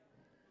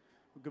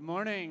Good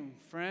morning,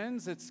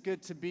 friends. It's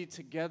good to be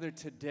together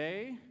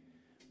today.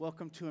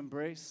 Welcome to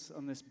Embrace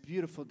on this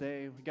beautiful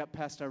day. We got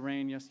past our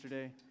rain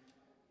yesterday.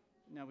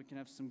 Now we can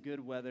have some good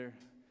weather.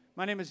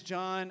 My name is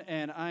John,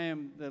 and I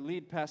am the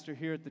lead pastor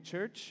here at the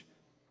church.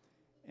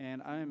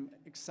 And I'm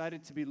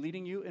excited to be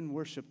leading you in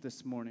worship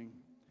this morning.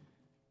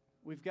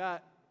 We've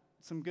got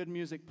some good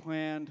music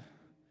planned.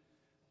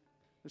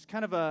 There's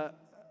kind of a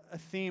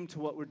theme to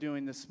what we're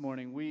doing this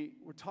morning.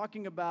 We're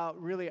talking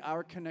about really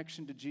our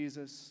connection to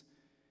Jesus,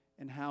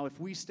 and how if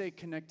we stay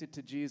connected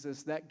to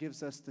Jesus, that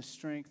gives us the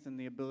strength and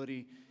the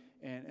ability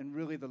and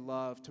really the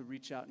love to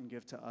reach out and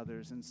give to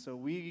others. And so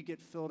we get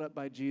filled up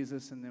by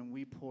Jesus, and then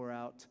we pour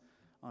out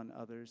on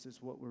others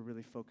is what we're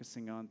really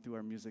focusing on through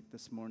our music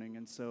this morning.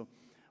 And so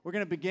we're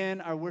going to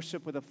begin our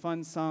worship with a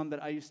fun song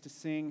that I used to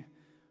sing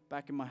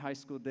back in my high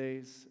school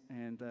days,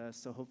 and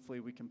so hopefully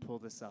we can pull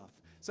this off.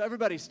 So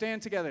everybody,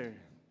 stand together.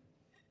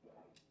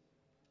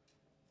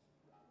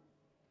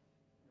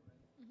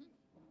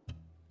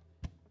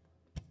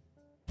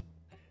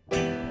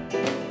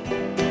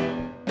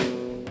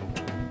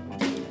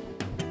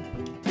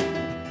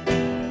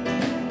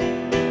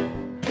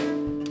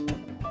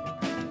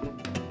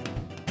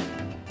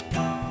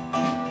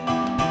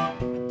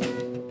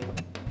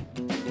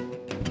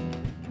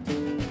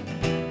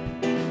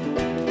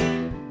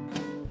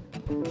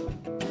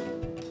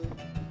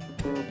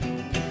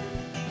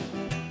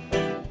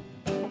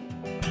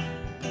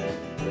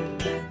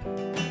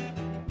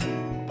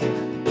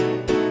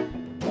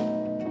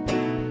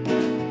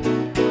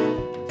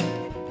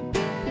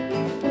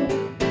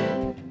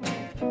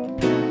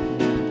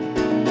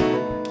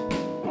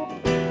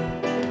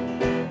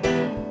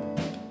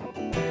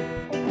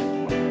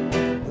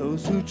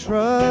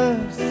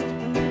 Trust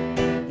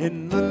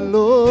in the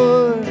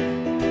Lord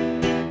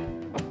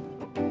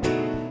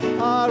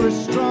are a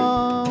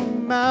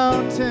strong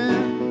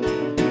mountain.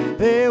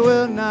 They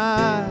will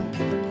not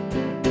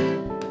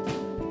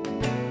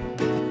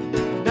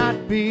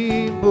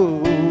be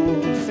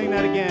moved. Sing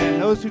that again.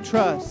 Those who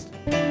trust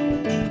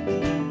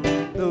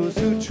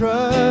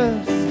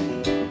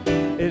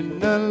in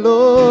the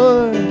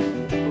Lord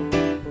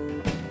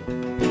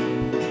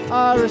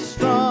are a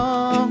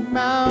strong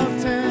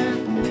mountain.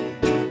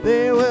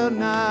 They will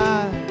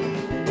not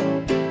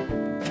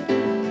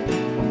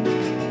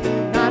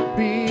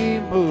be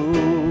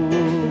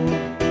moved.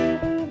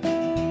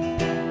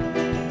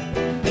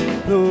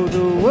 Though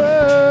the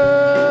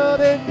world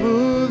it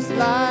moves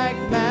like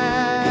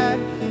mad,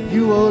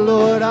 you, O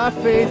Lord, are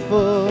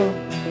faithful.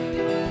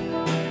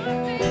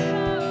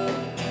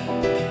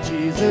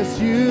 Jesus,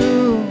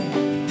 you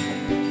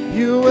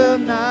will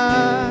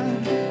not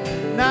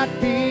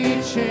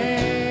be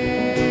changed.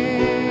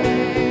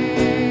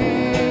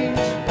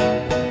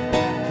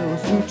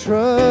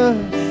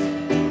 Trust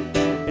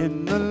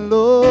in the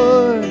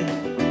Lord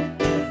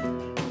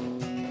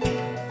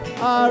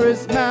are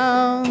as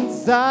Mount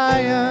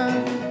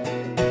Zion.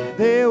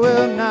 They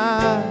will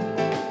not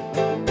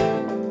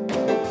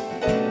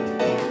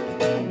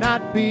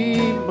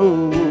be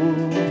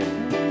moved.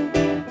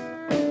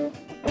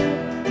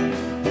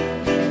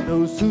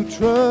 Those who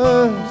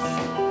trust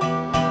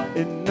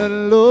in the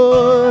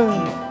Lord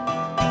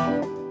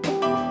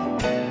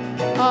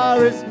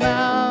are as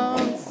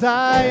Mount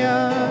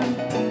Zion.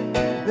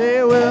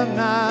 They will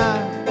not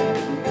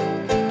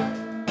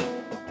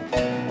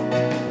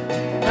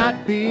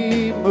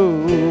be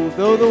moved.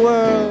 Though the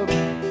world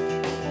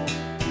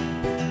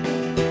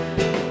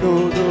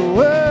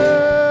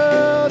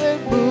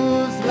it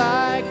moves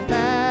like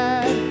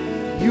mad,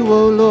 you,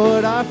 O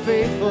Lord, are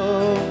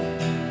faithful.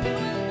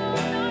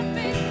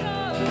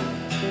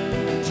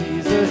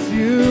 Jesus,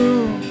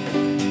 you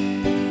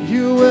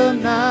will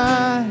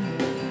not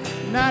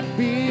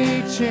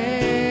be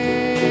changed.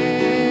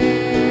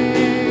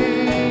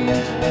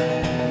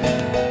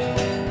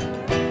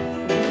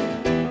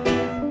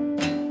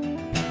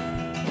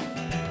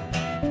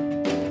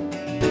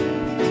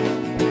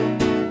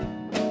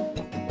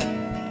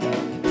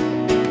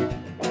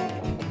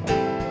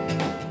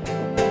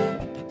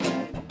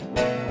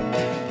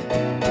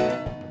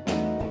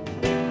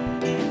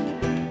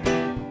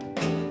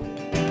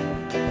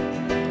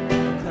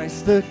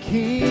 The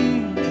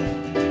King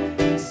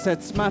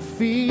sets my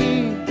feet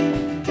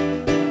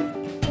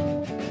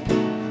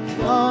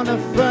on a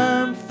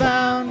firm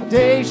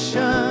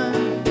foundation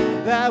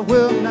that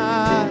will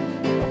not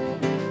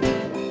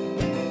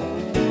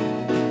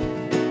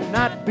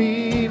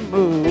be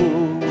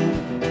moved.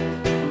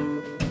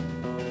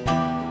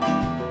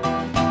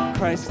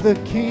 Christ the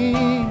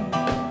King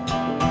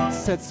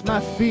sets my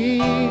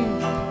feet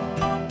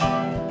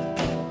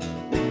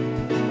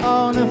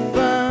on a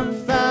firm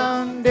foundation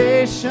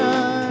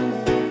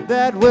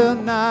that will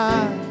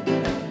not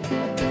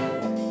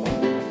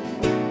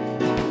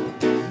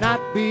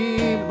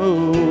be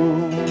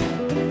moved.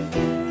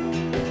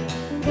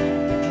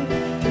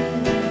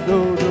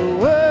 Though the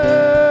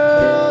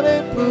world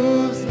it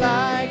moves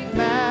like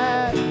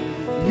mad,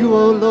 you,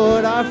 O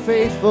Lord, are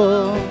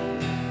faithful.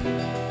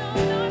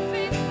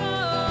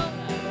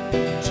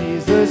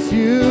 Jesus,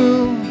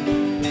 you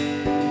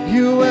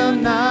You will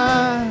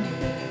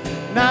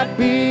not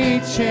be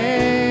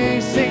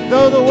changed. Sing,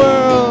 though the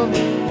world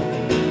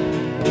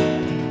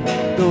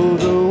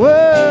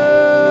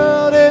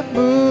it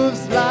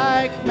moves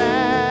like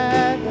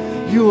mad,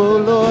 you, O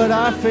Lord,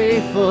 are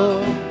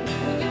faithful.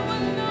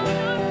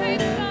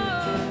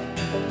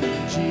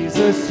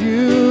 Jesus,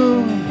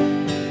 you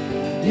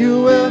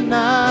will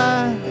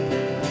not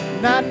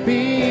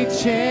be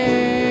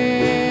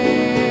changed.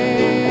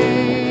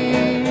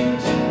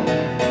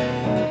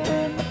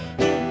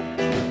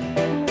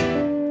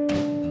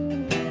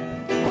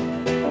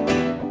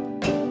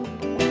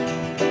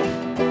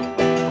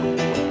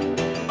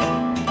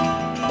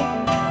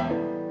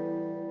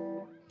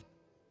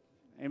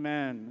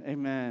 Amen.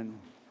 Amen.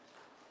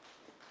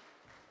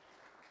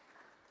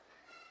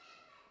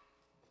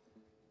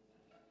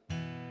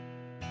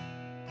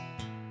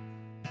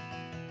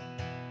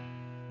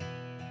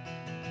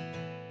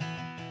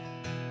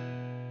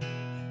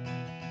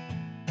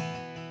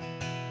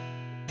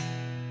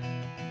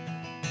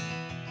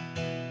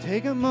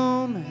 Take a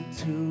moment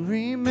to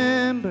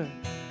remember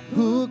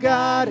who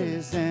God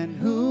is and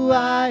who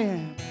I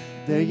am.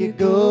 There you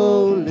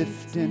go,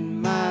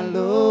 lifting my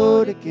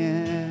load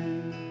again.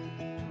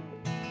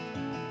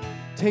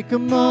 Take a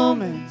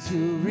moment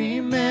to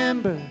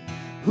remember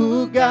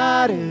who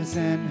God is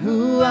and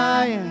who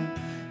I am.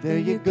 There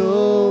you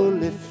go,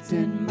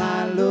 lifting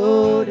my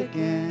load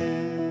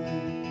again.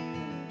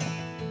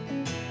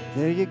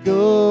 There you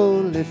go,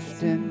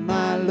 lifting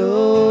my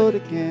load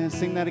again.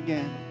 Sing that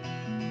again.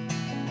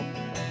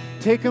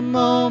 Take a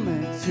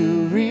moment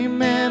to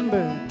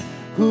remember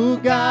who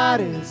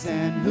God is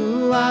and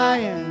who I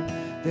am.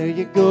 There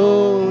you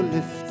go,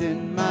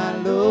 lifting my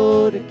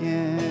load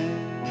again.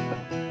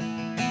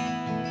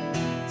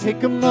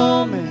 Take a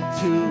moment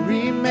to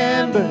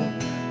remember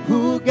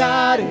who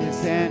God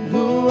is and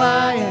who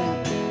I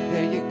am.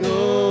 There you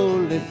go,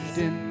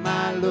 lifting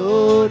my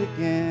load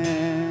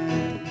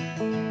again.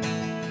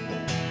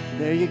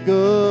 There you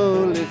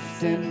go,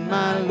 lifting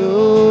my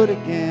load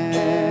again.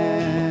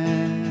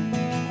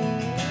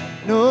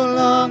 No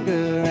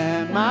longer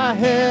am I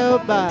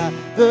held by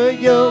the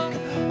yoke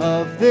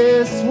of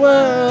this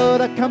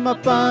world. I come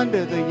up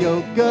under the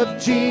yoke of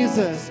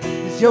Jesus.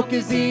 His yoke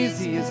is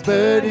easy, his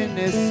burden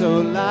is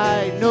so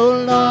light. No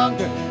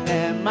longer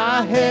am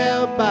I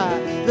held by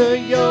the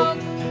yoke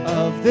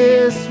of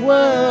this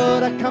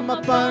world. I come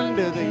up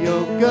under the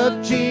yoke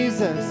of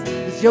Jesus.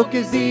 His yoke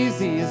is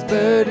easy, his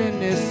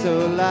burden is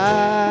so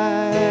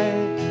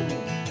light.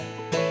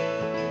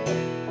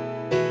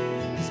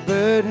 His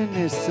burden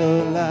is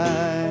so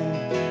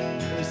light.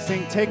 We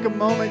sing, take a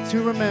moment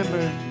to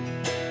remember.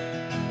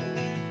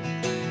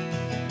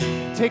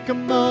 Take a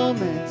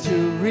moment to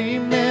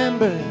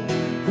remember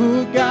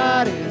who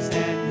God is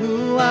and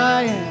who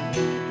I am.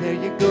 There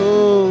you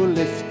go,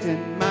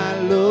 lifting my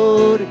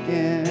load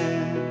again.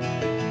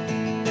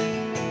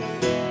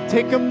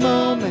 Take a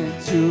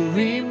moment to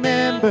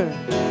remember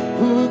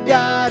who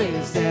God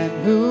is and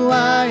who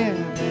I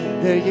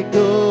am. There you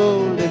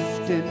go,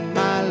 lifting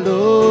my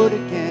load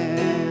again.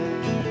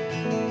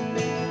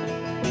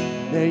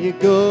 There you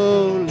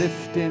go,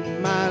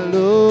 lifting my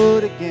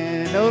load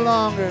again. No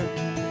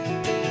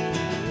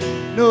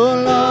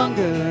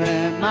longer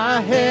am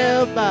I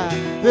held by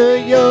the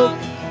yoke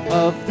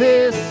of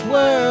this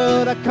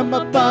world. I come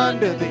up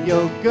under the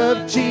yoke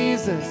of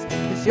Jesus.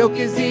 His yoke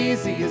is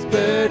easy, his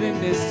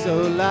burden is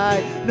so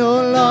light.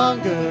 No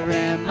longer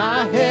am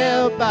I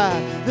held by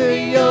the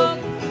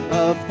yoke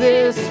of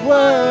this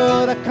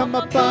world. I come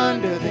up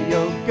under the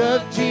yoke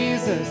of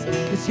Jesus.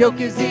 His yoke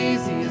is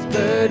easy, his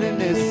burden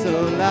is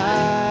so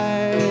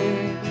light.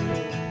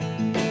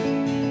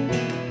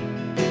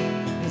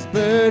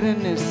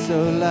 Burden is so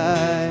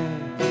light.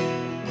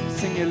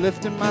 Sing, you're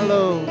lifting my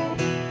load.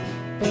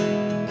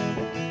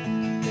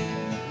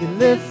 You're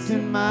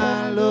lifting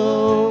my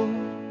load.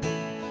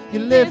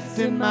 You're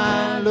lifting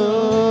my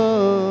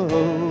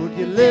load.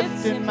 You're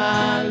lifting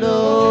my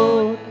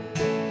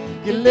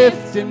load. You're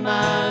lifting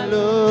my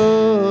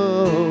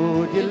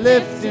load. You're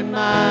lifting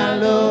my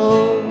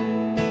load.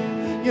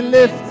 You're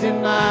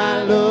lifting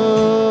my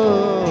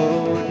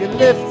load. You're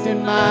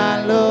lifting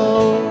my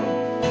load.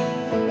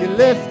 You're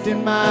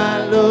lifting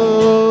my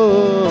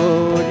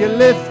load. You're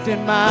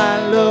lifting my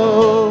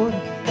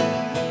load.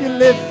 You're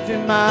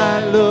lifting my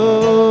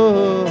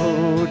load.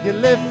 You're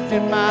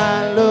lifting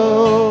my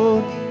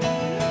load.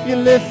 You're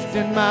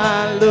lifting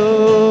my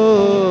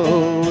load.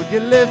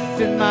 You're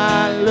lifting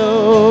my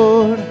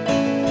load.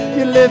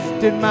 You're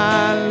lifting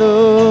my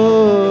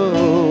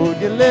load.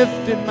 You're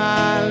lifting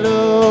my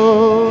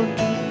load.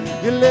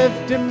 You're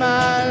lifting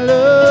my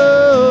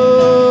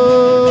load.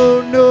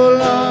 No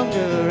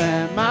longer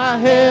am I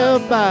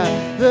held by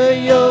the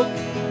yoke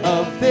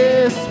of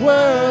this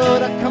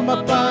world. I come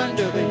up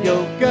under the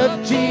yoke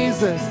of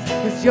Jesus.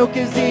 His yoke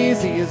is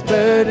easy, his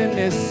burden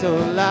is so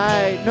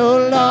light.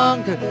 No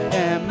longer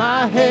am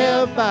I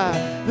held by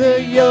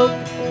the yoke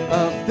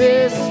of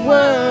this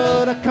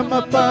world. I come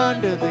up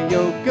under the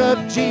yoke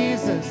of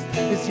Jesus.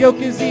 His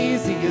yoke is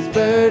easy, his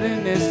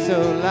burden is so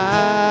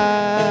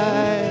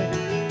light.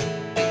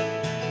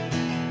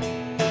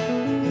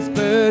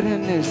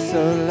 burden is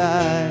so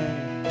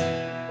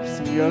light.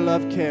 Sing, your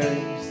love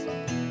carries.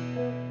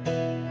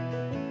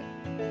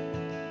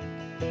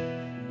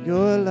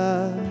 Your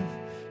love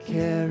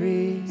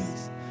carries.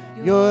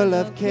 Your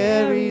love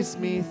carries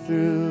me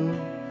through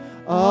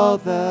all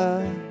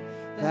the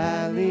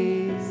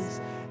valleys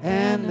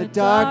and the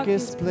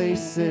darkest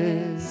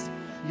places.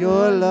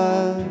 Your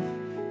love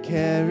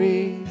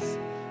carries.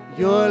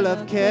 Your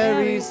love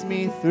carries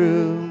me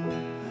through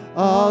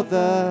all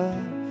the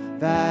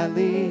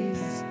valleys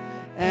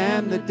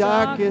and the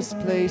darkest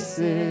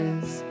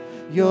places.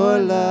 Your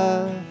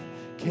love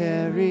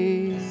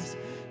carries.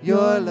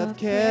 Your love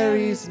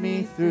carries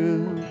me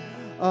through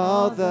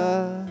all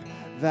the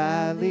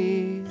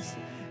valleys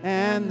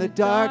and the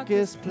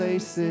darkest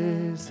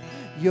places.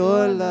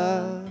 Your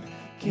love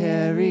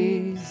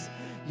carries.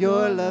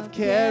 Your love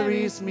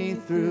carries me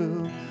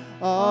through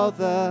all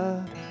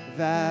the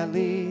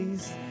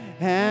valleys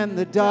and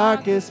the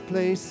darkest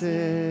places.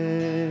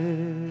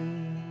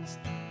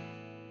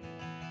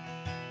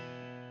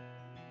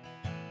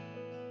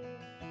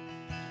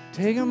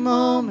 Take a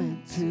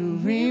moment to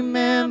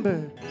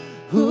remember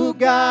who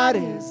God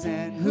is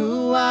and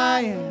who I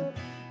am.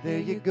 There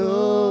you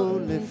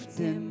go,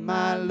 lifting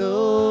my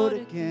load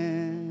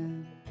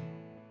again.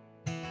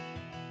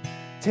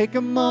 Take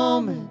a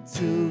moment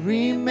to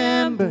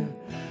remember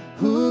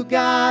who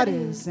God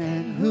is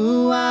and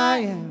who I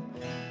am.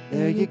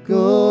 There you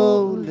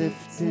go,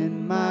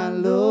 lifting my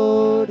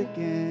load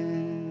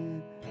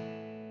again.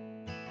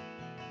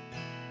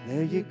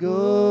 There you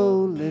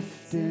go,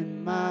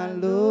 lifting my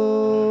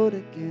load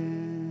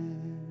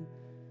again.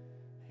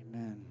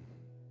 Amen.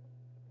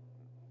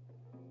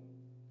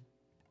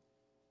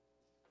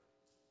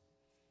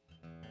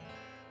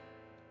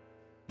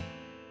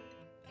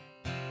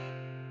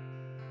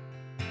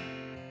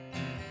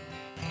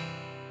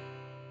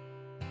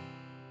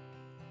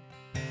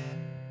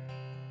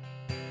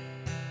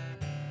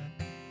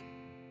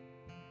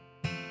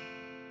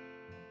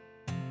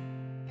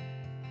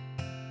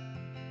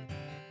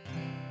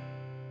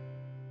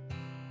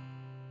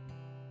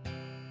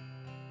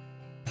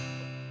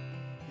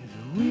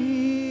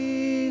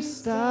 We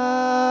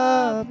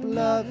stop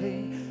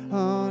loving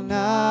on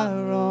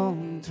our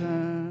own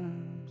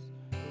terms.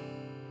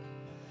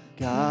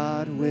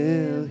 God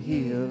will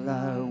heal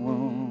our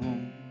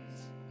wounds.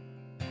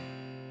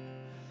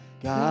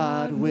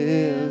 God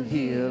will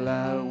heal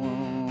our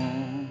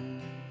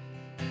wounds.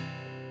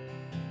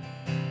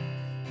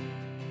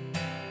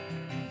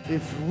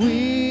 If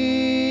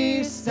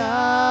we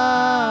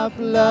stop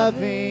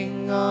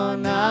loving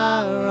on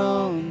our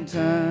own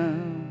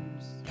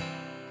terms,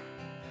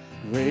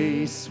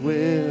 grace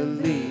will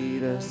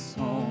lead us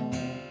home.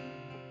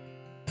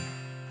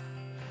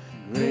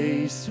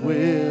 Grace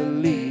will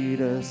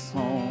lead us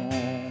home.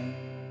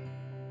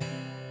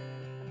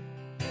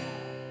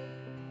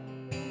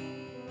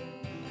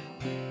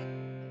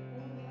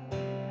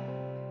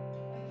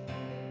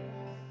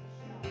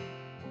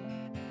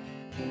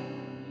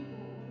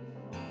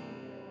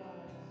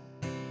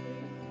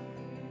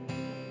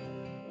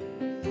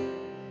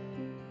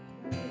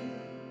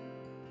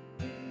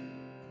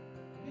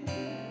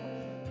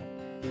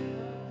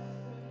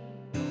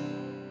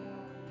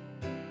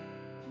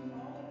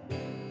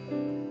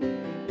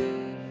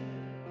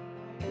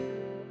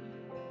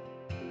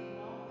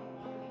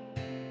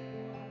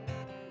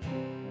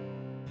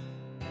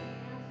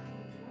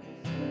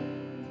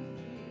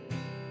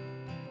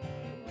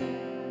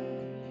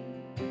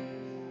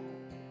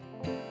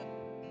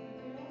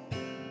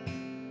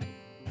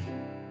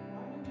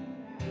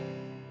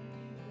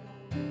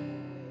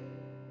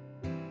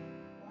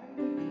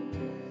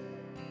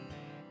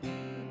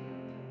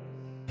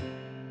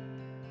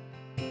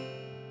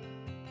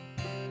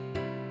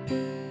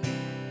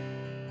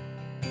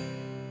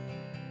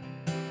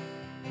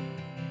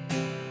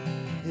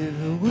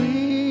 If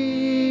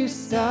we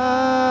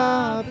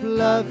stop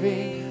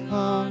loving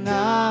on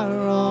our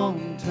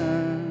own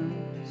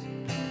terms,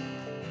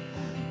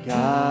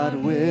 God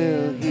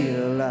will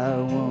heal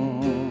our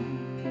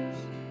wounds.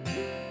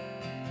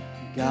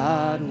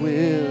 God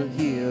will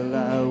heal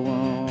our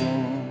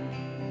wounds.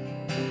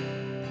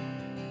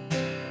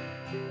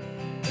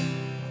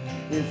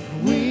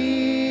 If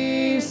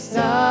we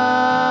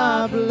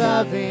stop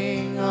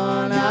loving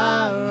on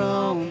our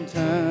own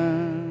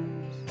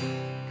terms,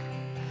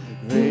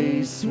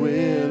 grace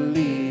will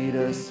lead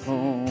us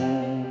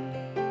home.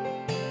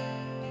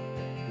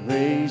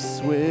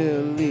 Grace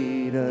will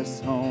lead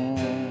us home.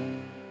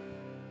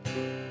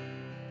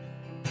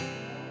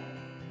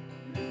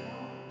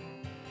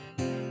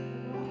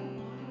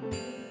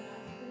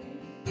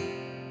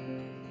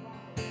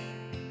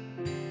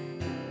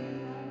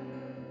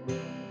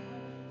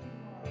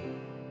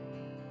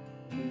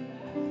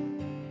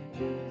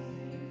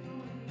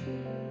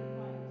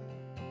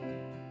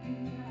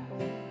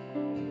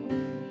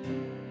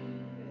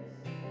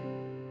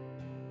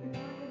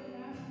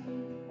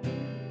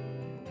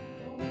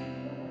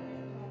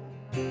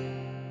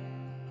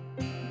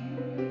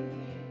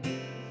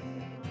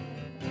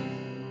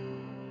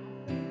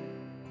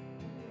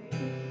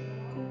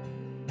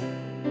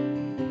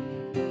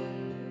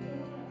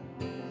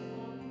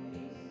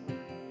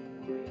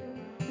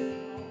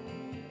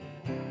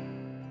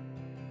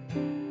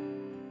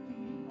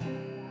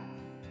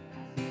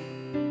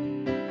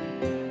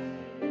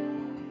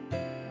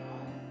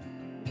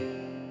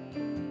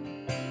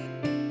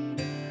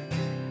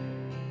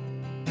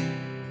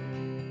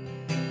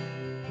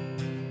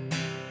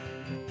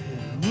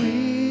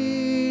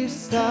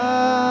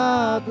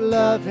 stop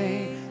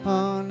loving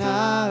on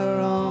our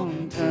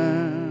own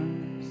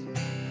terms,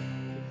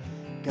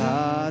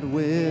 God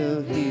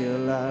will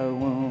heal our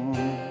wounds.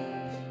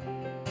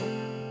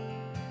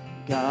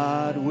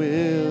 God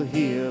will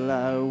heal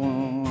our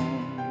wounds.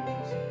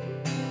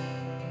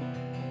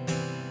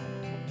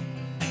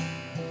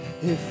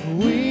 If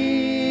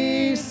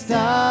we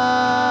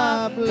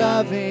stop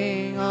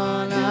loving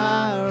on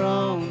our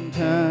own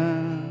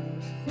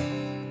terms,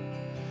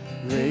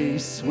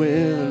 grace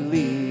will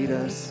lead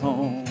us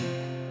home.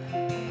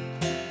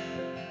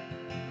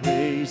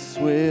 Grace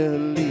will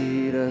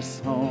lead us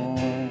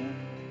home.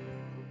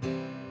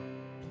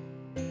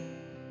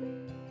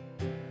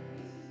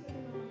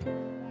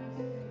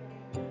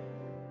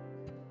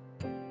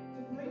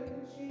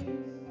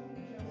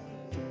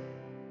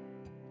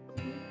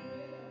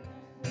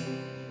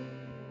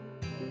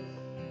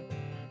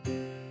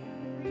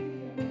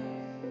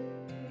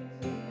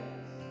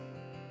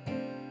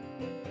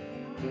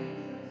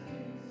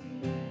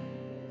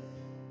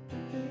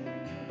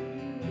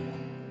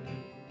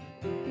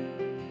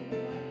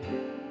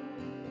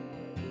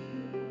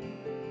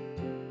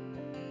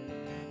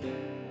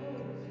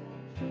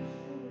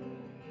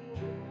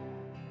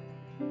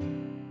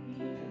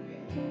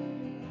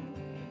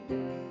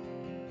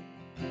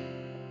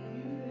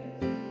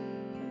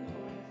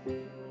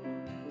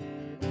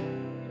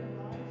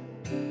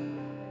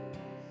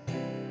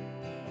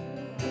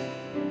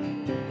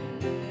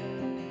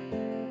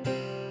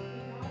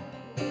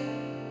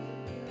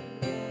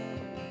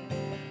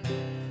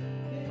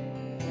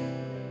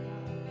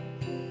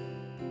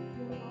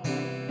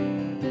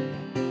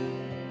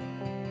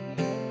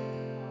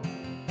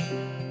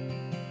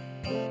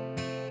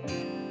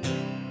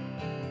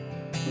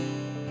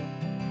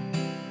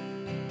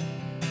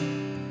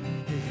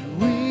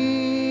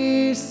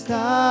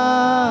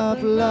 Stop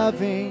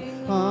loving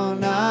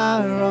on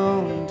our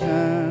own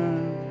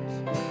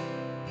terms,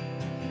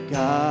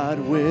 God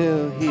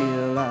will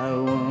heal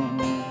our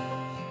wounds.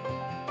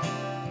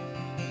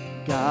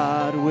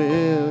 God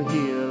will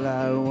heal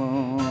our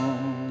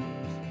wounds.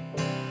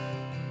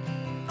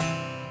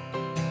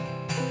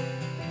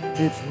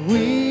 If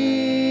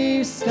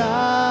we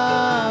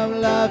stop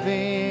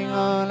loving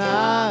on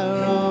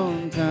our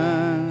own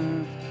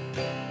terms,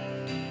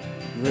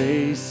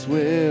 grace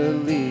will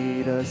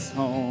lead us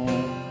home.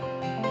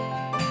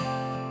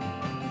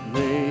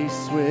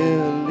 Grace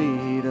will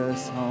lead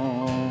us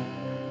home.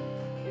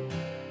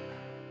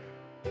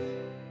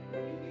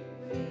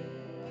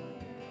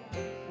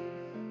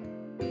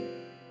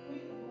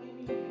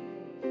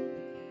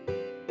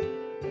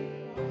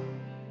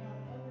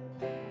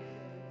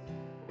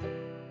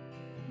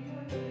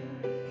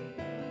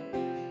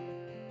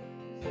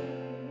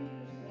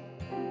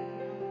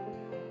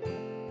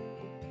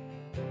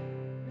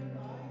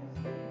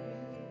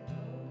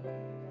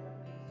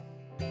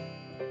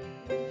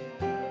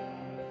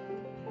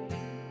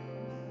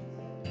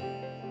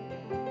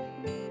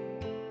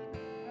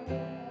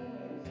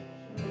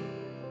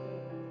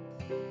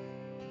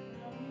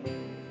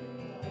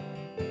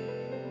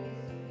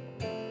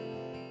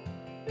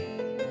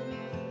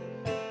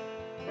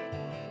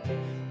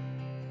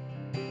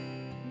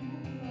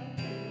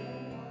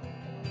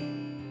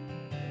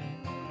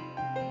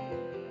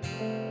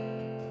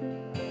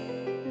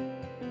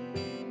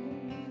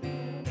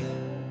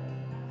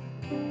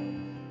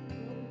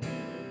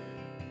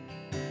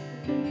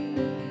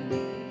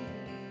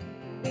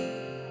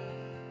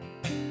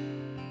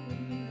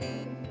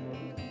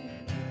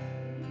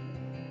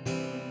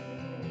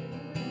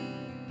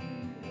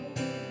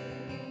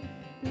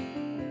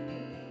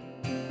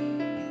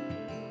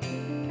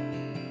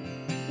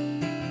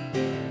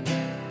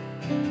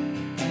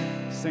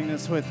 Sing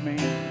this with me.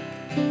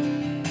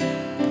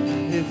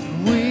 If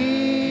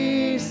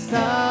we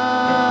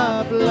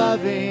stop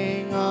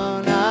loving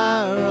on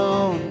our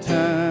own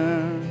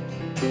terms,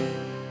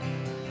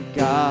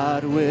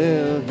 God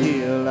will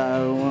heal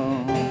our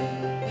wounds.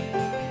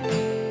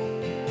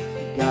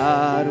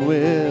 God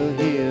will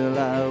heal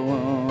our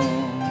wounds.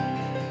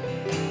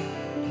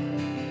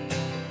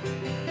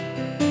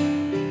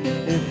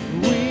 If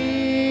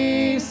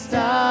we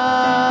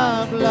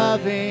stop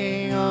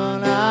loving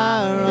on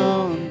our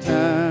own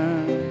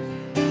terms,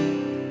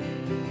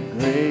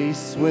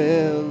 grace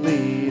will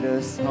lead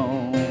us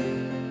home.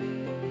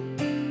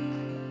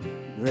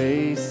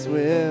 Grace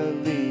will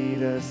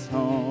lead us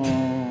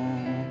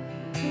home.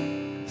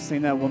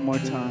 Sing that one more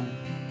time.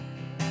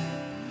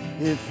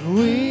 If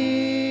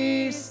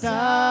we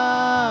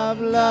stop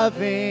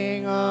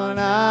loving on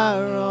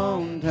our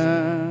own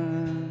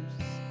terms,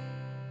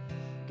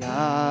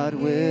 God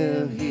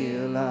will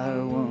heal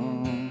our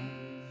wounds.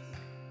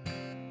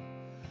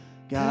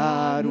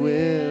 God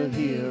will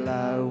heal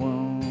our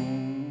wounds.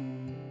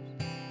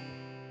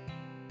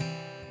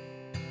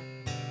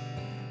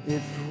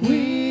 If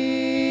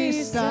we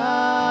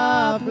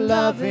stop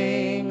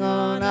loving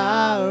on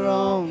our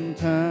own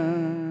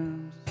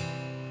terms,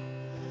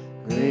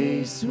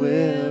 grace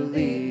will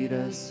lead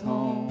us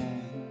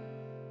home.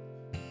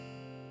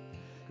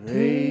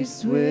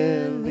 Grace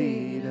will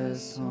lead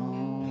us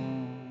home.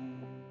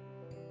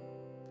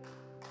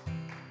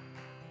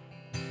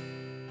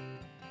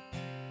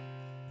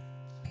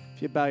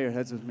 If you bow your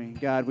heads with me,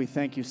 God, we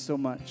thank you so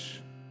much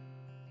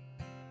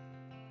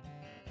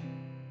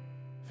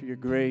for your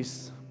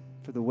grace,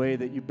 for the way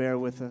that you bear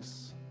with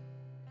us,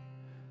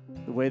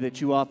 the way that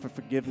you offer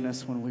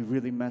forgiveness when we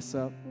really mess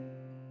up.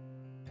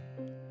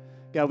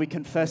 God, we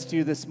confess to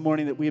you this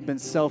morning that we have been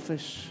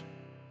selfish,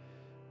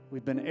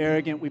 we've been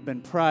arrogant, we've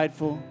been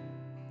prideful,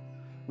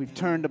 we've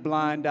turned a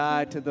blind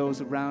eye to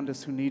those around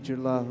us who need your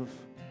love.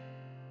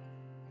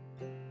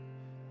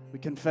 We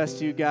confess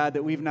to you, God,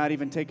 that we've not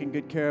even taken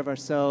good care of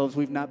ourselves.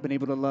 We've not been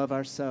able to love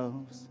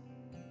ourselves.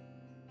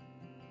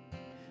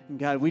 And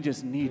God, we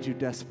just need you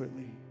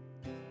desperately.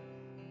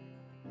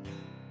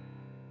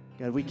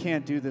 God, we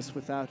can't do this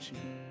without you.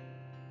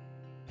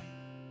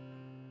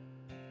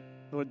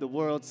 Lord, the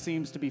world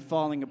seems to be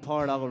falling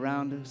apart all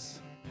around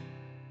us.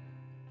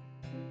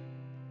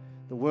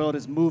 The world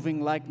is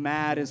moving like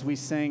mad, as we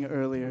sang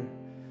earlier.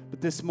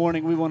 But this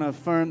morning, we want to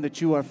affirm that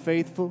you are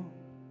faithful,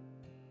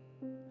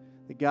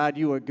 that God,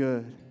 you are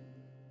good.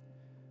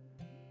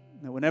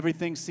 That when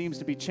everything seems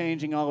to be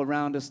changing all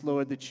around us,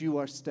 Lord, that you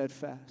are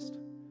steadfast,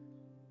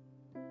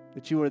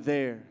 that you are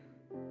there,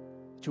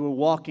 that you are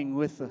walking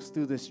with us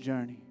through this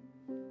journey,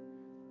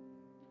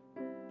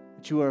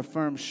 that you are a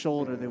firm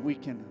shoulder that we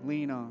can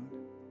lean on,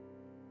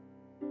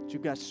 that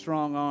you've got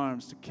strong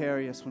arms to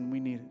carry us when we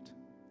need it,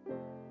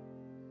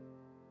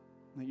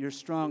 that you're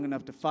strong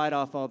enough to fight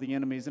off all the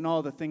enemies and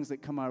all the things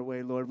that come our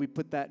way, Lord. We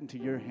put that into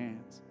your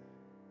hands.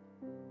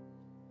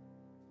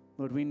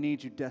 Lord, we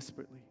need you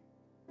desperately.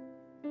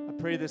 I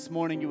pray this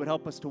morning you would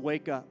help us to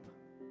wake up,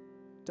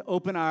 to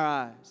open our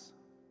eyes,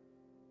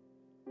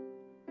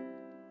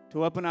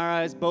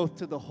 both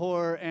to the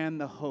horror and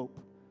the hope.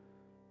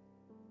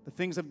 The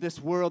things of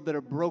this world that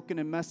are broken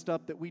and messed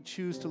up that we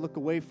choose to look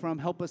away from,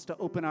 help us to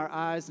open our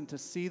eyes and to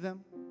see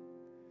them.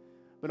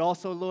 But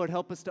also, Lord,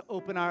 help us to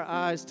open our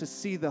eyes to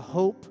see the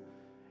hope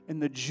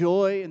and the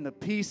joy and the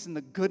peace and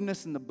the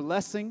goodness and the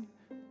blessing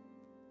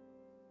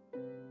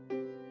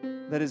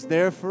that is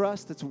there for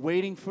us, that's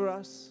waiting for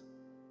us,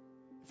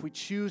 if we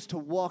choose to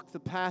walk the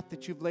path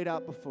that you've laid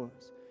out before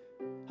us.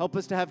 Help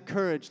us to have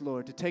courage,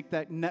 Lord, to take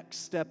that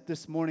next step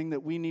this morning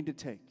that we need to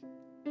take.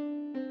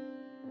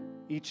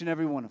 Each and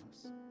every one of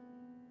us.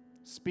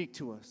 Speak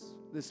to us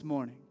this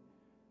morning.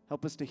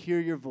 Help us to hear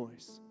your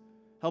voice.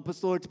 Help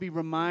us, Lord, to be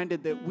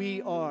reminded that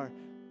we are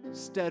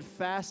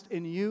steadfast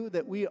in you,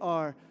 that we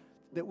are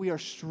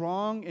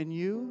strong in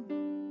you.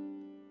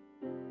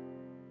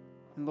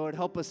 And Lord,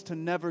 help us to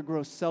never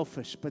grow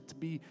selfish, but to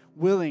be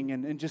willing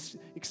and just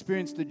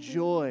experience the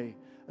joy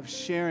of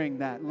sharing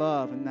that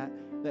love and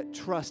that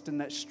trust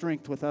and that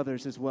strength with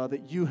others as well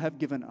that you have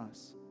given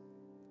us.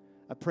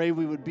 I pray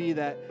we would be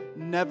that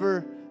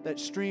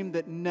stream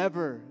that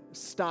never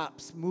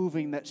stops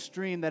moving, that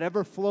stream, that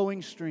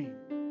ever-flowing stream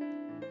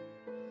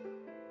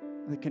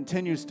that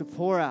continues to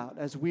pour out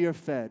as we are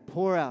fed,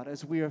 pour out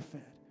as we are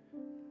fed.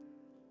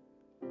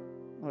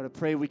 Lord, I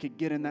pray we could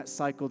get in that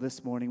cycle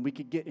this morning. We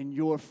could get in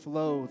your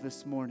flow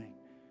this morning.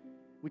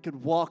 We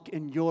could walk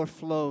in your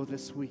flow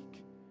this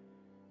week.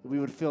 That we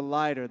would feel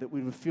lighter, that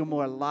we would feel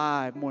more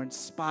alive, more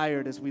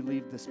inspired as we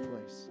leave this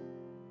place.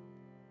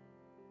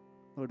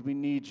 Lord, we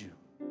need you.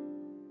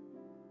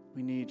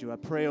 We need you. I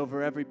pray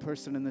over every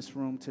person in this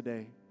room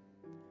today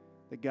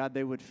that, God,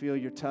 they would feel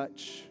your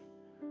touch,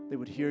 they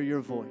would hear your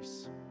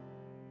voice,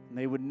 and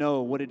they would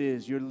know what it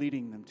is you're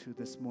leading them to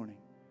this morning.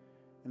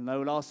 And they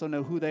would also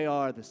know who they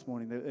are this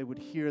morning. That they would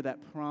hear that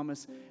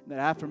promise, that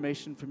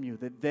affirmation from you,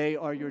 that they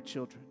are your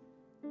children,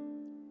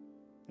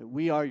 that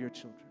we are your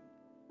children.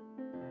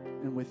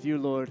 And with you,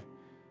 Lord,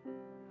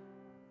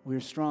 we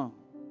are strong.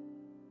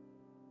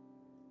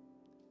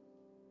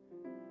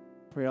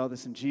 Pray all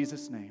this in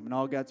Jesus' name. And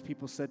all God's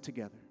people said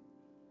together,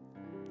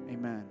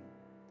 amen.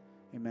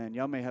 Amen.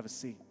 Y'all may have a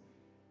seat.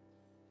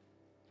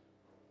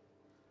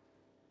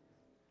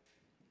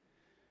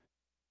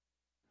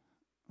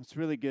 It's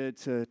really good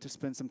to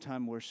spend some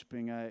time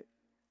worshiping. I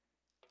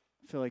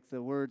feel like the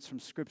words from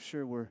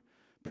Scripture were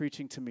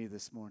preaching to me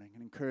this morning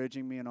and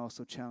encouraging me and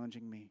also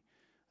challenging me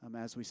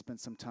as we spent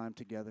some time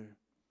together.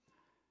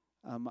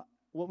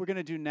 What we're going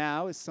to do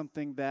now is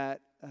something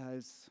that,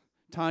 as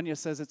Tanya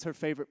says, it's her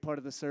favorite part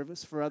of the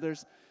service. For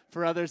others,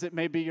 it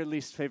may be your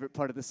least favorite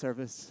part of the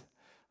service.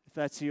 If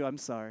that's you, I'm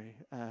sorry.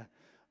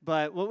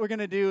 But what we're going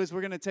to do is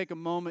we're going to take a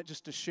moment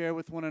just to share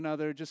with one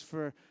another just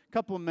for a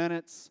couple of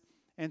minutes.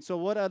 And so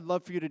what I'd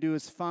love for you to do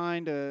is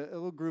find a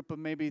little group of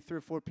maybe 3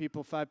 or 4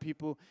 people, 5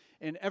 people,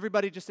 and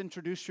everybody just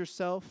introduce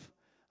yourself.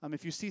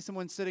 If you see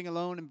someone sitting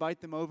alone,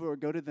 invite them over or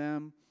go to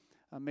them.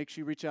 Make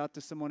sure you reach out to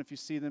someone if you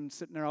see them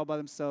sitting there all by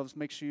themselves.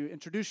 Make sure you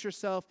introduce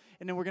yourself,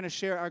 and then we're going to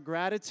share our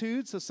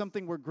gratitude, so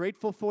something we're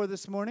grateful for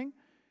this morning.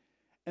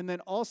 And then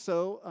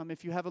also,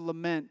 if you have a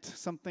lament,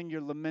 something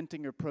you're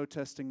lamenting or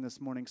protesting this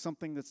morning,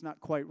 something that's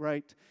not quite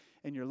right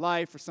in your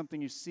life or something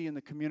you see in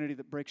the community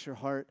that breaks your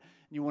heart,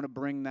 and you want to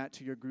bring that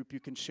to your group, you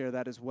can share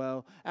that as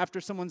well.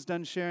 After someone's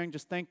done sharing,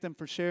 just thank them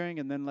for sharing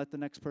and then let the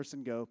next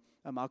person go.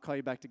 I'll call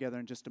you back together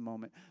in just a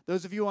moment.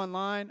 Those of you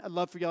online, I'd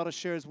love for y'all to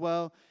share as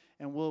well.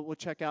 and we'll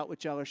check out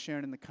what y'all are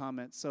sharing in the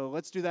comments. So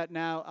let's do that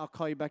now. I'll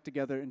call you back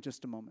together in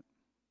just a moment.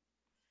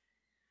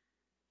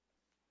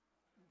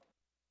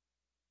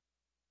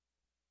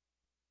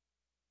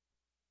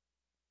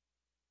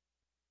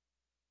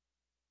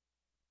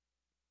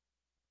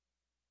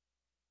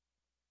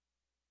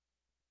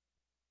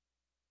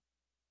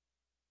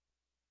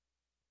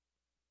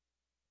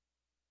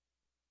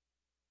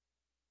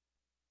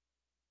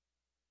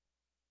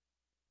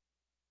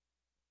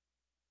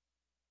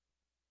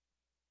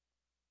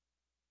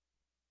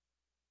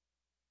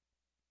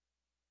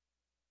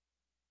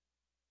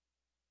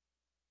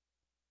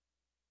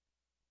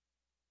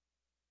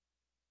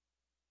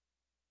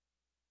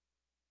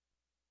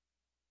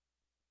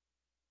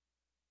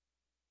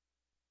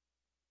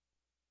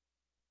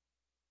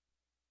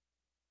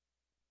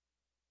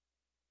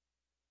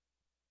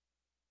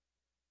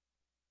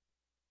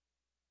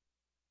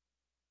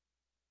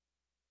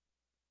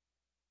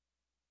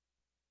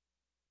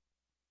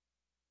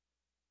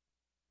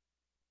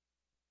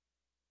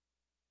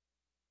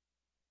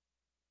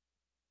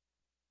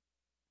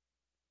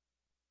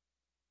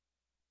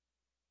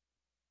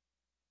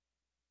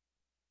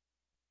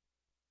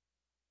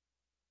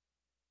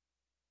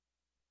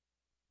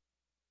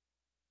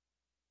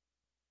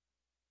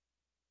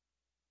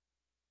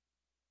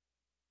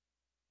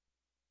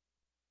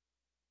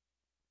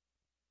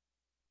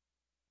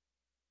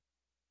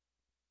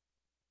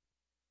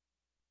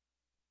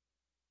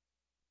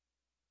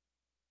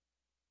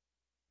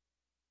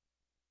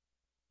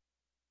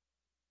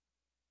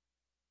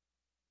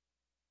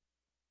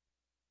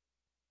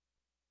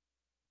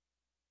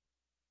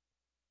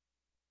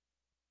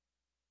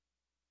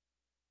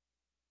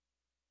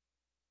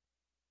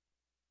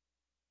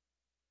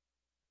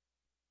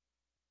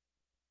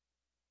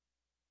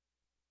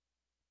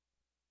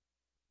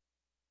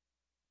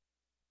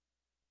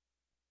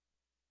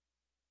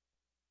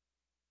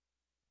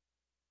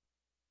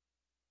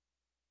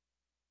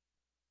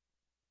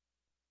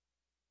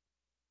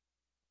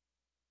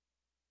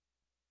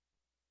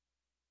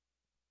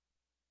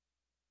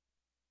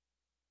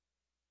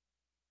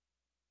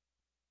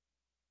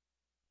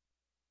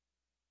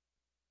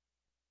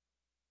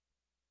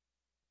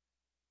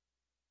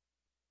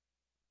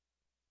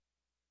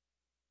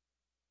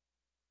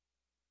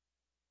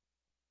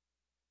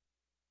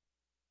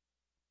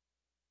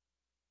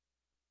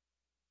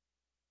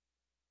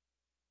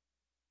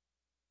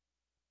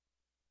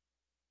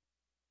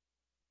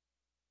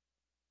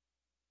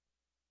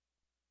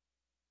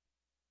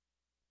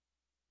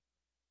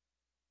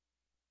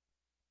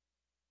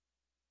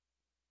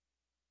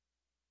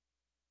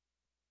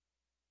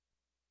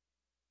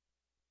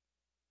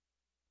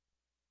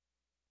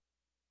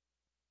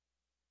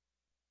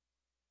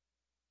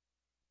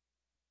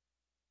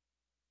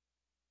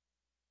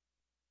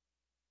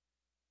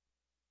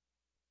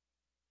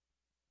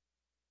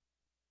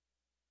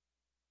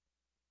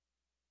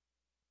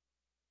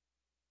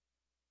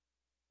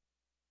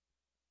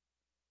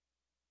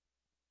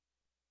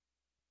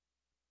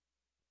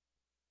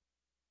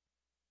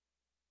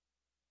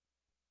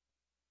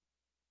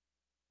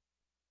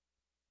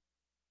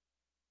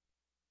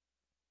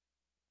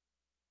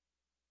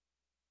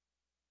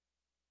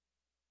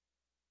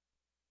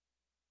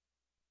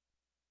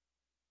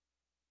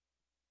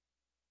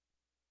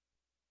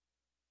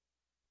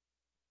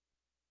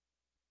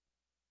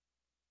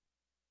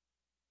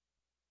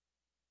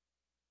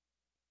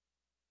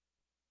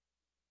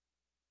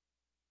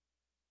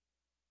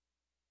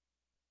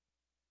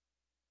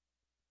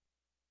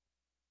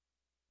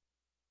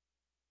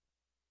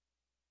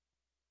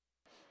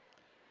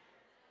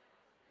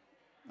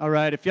 All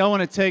right, if y'all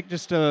want to take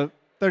just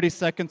 30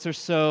 seconds or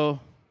so,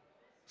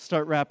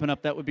 start wrapping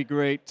up, that would be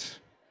great.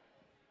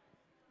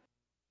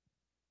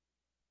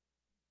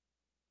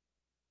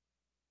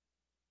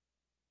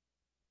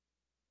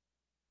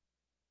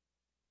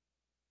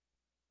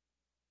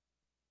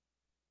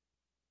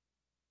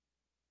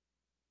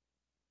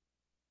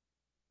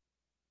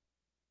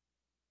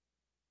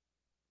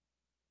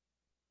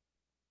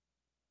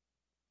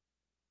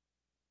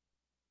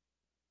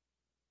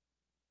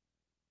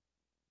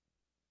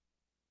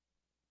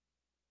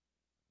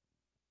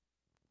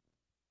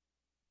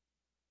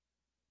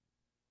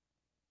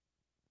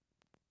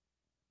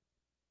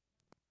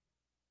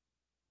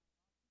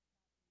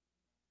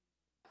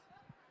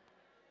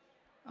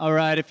 All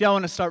right, if y'all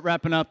want to start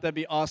wrapping up, that'd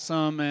be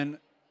awesome. And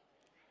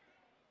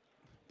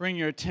bring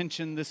your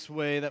attention this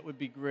way, that would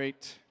be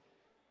great.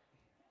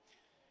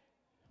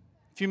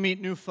 If you meet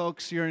new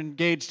folks, you're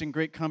engaged in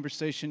great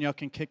conversation, y'all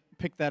can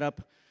pick that up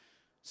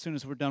as soon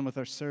as we're done with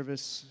our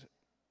service.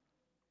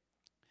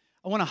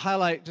 I want to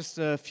highlight just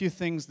a few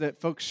things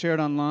that folks shared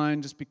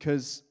online, just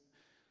because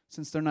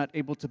since they're not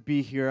able to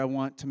be here, I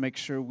want to make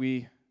sure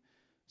we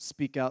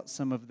speak out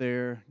some of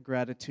their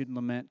gratitude and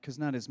lament, because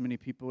not as many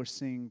people are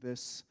seeing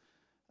this.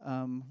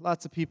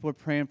 Lots of people are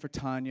praying for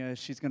Tanya.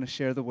 She's going to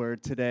share the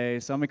word today,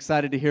 so I'm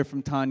excited to hear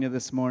from Tanya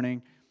this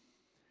morning.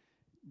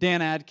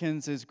 Dan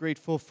Adkins is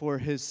grateful for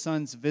his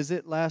son's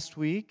visit last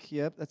week.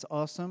 Yep, that's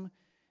awesome.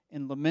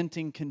 And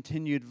lamenting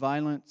continued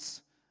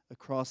violence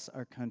across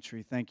our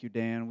country. Thank you,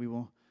 Dan.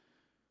 We'll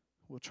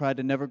try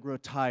to never grow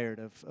tired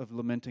of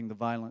lamenting the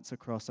violence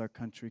across our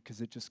country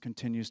because it just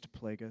continues to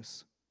plague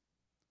us.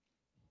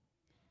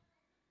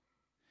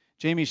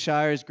 Jamie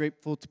Shire is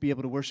grateful to be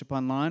able to worship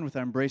online with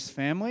our Embrace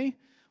family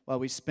while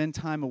we spend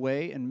time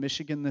away in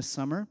Michigan this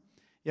summer.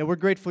 Yeah, we're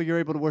grateful you're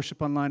able to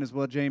worship online as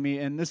well, Jamie,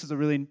 and this is a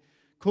really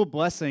cool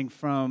blessing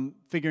from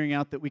figuring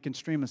out that we can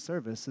stream a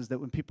service, is that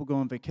when people go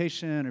on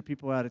vacation or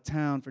people are out of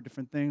town for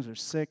different things or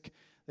sick,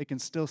 they can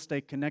still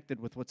stay connected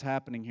with what's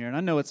happening here. And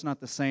I know it's not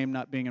the same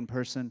not being in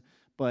person,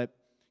 but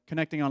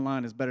connecting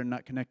online is better than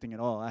not connecting at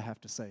all, I have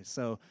to say.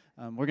 So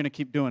we're going to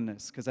keep doing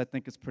this because I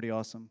think it's pretty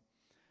awesome.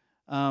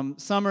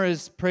 Summer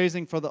is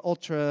praising for the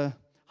ultra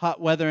hot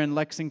weather in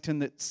Lexington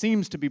that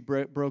seems to be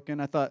broken.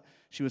 I thought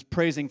she was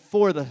praising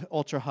for the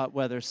ultra hot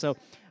weather. So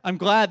I'm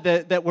glad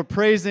that we're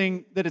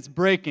praising that it's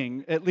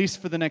breaking, at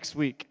least for the next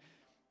week.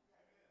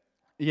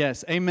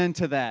 Yes, amen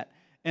to that.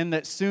 And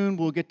that soon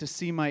we'll get to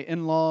see my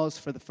in-laws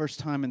for the first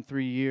time in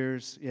 3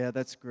 years. Yeah,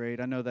 that's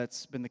great. I know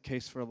that's been the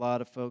case for a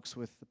lot of folks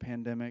with the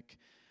pandemic.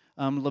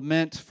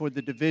 Lament for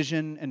the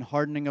division and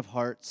hardening of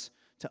hearts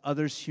to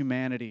others'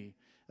 humanity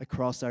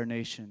across our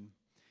nation.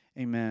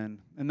 Amen.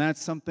 And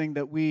that's something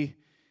that we,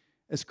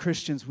 as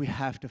Christians, we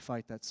have to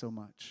fight that so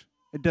much.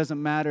 It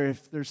doesn't matter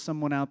if there's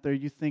someone out there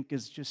you think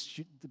is just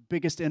the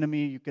biggest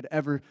enemy you could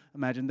ever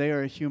imagine. They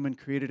are a human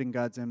created in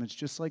God's image,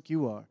 just like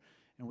you are.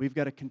 And we've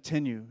got to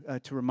continue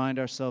to remind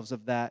ourselves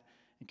of that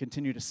and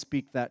continue to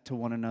speak that to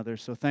one another.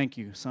 So thank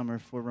you, Summer,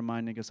 for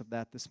reminding us of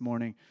that this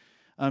morning.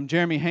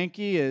 Jeremy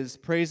Hankey is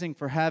praising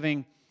for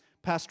having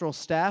pastoral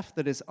staff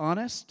that is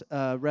honest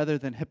rather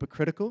than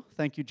hypocritical.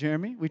 Thank you,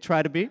 Jeremy. We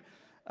try to be.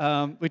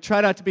 We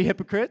try not to be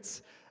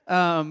hypocrites.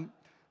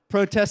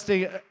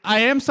 Protesting,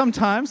 I am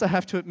sometimes, I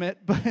have to admit,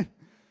 but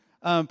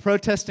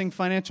protesting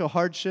financial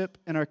hardship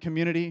in our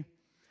community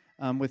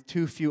with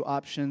too few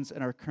options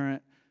in our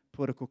current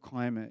political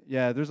climate.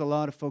 Yeah, there's a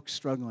lot of folks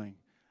struggling.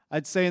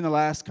 I'd say in the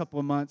last couple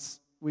of months,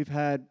 we've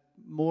had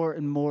more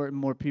and more and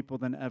more people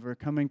than ever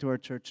coming to our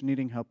church,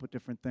 needing help with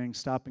different things,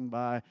 stopping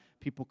by,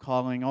 people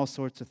calling, all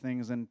sorts of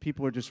things, and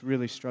people are just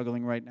really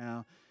struggling right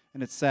now.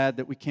 And it's sad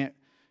that we can't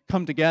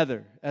come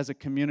together as a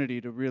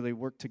community to really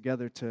work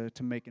together to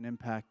make an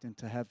impact and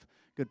to have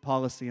good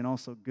policy and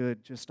also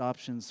good just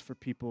options for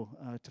people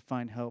to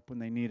find help when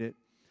they need it.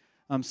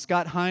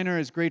 Scott Heiner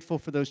is grateful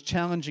for those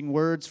challenging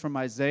words from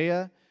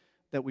Isaiah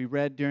that we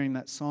read during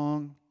that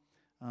song.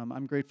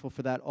 I'm grateful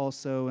for that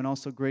also, and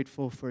also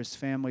grateful for his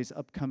family's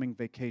upcoming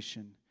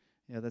vacation.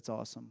 Yeah, that's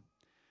awesome.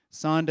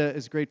 Sonda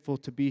is grateful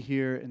to be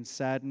here and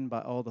saddened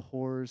by all the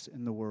horrors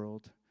in the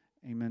world.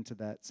 Amen to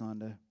that,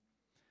 Sonda.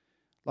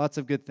 Lots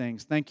of good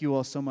things. Thank you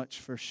all so much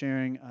for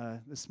sharing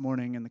this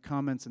morning in the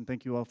comments, and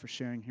thank you all for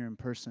sharing here in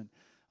person.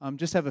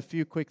 Just have a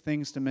few quick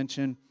things to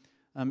mention.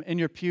 In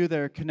your pew,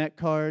 there are Connect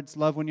cards.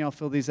 Love when y'all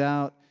fill these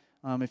out.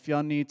 If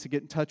y'all need to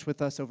get in touch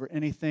with us over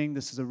anything,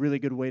 this is a really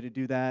good way to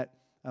do that.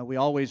 We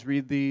always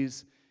read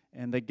these,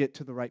 and they get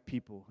to the right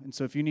people. And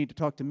so if you need to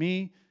talk to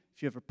me,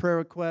 if you have a prayer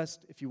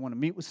request, if you want to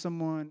meet with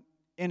someone,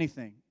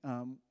 anything,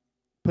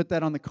 put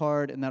that on the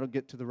card, and that'll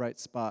get to the right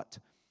spot.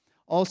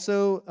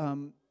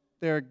 Also,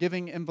 there are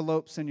giving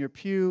envelopes in your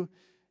pew.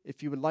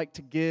 If you would like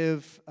to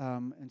give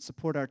and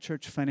support our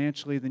church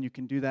financially, then you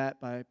can do that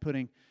by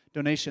putting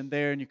donation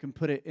there, and you can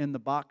put it in the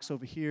box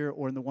over here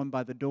or in the one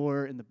by the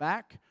door in the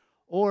back,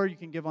 or you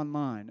can give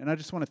online. And I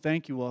just want to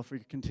thank you all for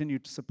your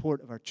continued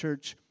support of our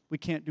church. We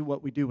can't do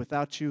what we do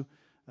without you.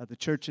 The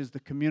church is the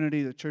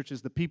community, the church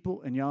is the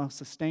people, and y'all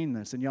sustain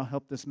this, and y'all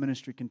help this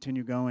ministry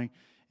continue going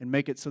and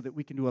make it so that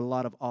we can do a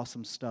lot of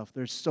awesome stuff.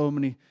 There's so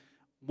many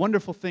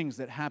wonderful things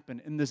that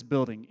happen in this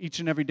building each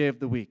and every day of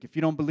the week. If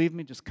you don't believe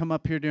me, just come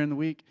up here during the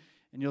week,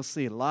 and you'll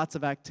see lots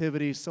of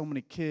activities, so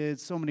many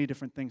kids, so many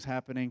different things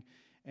happening,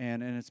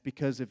 and it's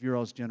because of your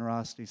all's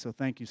generosity, so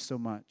thank you so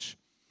much.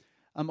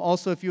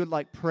 Also, if you would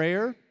like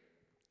prayer,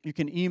 you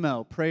can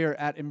email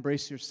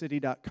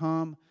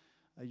prayer@embraceyourcity.com.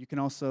 You can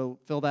also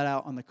fill that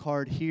out on the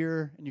card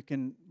here, and you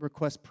can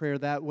request prayer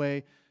that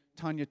way.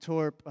 Tanya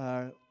Torp,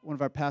 one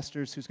of our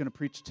pastors who's going to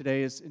preach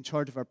today, is in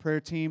charge of our prayer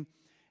team,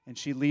 and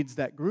she leads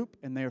that group,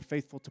 and they are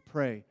faithful to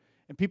pray.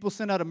 And people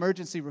send out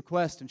emergency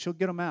requests, and she'll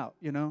get them out,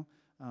 you know.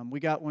 We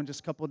got one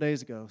just a couple of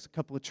days ago. It's a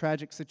couple of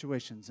tragic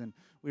situations, and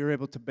we were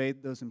able to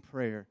bathe those in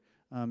prayer,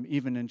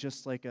 even in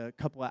just like a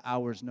couple of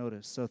hours'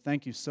 notice. So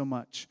thank you so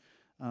much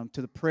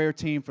to the prayer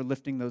team for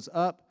lifting those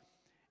up.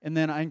 And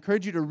then I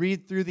encourage you to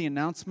read through the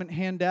announcement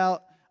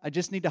handout. I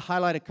just need to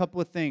highlight a couple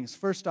of things.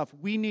 First off,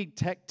 we need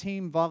tech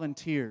team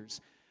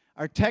volunteers.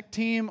 Our tech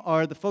team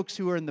are the folks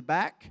who are in the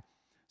back.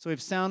 So we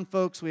have sound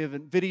folks, we have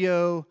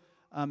video,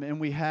 and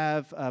we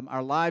have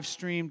our live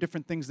stream,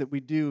 different things that we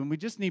do. And we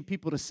just need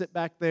people to sit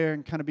back there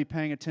and kind of be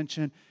paying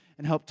attention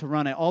and help to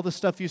run it. All the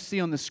stuff you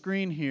see on the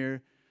screen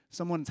here,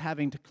 someone's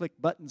having to click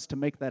buttons to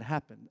make that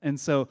happen. And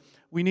so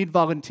we need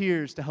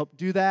volunteers to help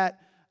do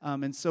that.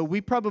 And so we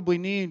probably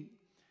need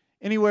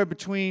anywhere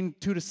between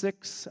 2 to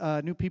 6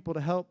 new people to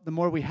help. The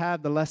more we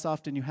have, the less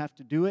often you have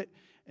to do it.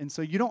 And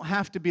so you don't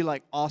have to be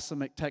like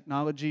awesome at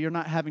technology. You're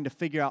not having to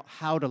figure out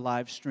how to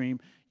live stream.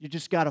 You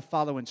just got to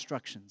follow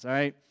instructions, all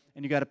right?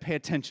 And you got to pay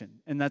attention,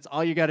 and that's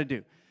all you got to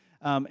do.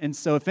 And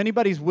so if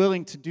anybody's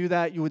willing to do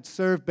that, you would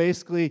serve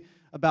basically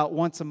about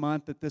once a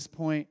month at this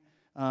point,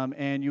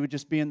 and you would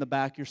just be in the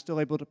back. You're still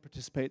able to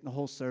participate in the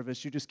whole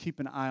service. You just keep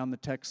an eye on the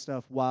tech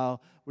stuff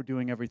while we're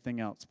doing everything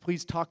else.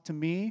 Please talk to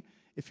me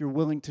if you're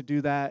willing to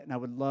do that, and I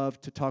would love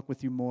to talk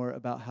with you more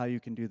about how you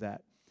can do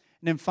that.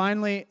 And then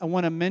finally, I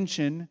want to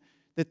mention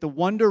that the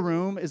Wonder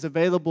Room is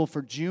available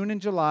for June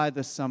and July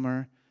this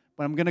summer,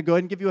 but I'm going to go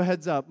ahead and give you a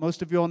heads up.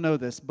 Most of you all know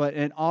this, but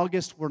in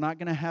August, we're not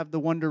going to have the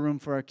Wonder Room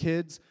for our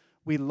kids.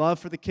 We love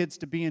for the kids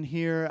to be in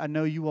here. I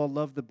know you all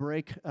love the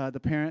break, the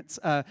parents.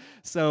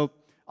 So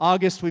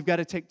August, we've got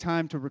to take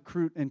time to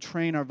recruit and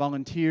train our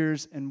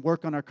volunteers and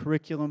work on our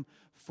curriculum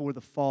for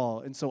the fall.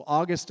 And so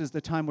August is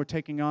the time we're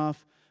taking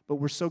off, but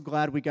we're so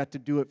glad we got to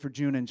do it for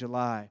June and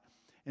July.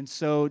 And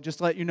so just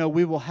to let you know,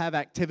 we will have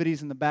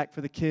activities in the back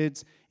for the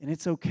kids, and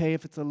it's okay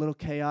if it's a little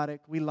chaotic.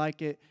 We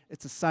like it.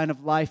 It's a sign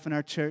of life in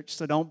our church,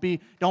 so don't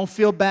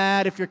feel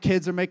bad if your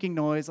kids are making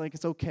noise. Like,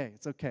 it's okay.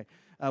 It's okay.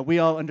 We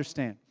all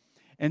understand.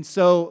 And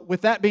so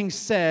with that being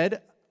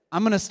said,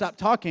 I'm going to stop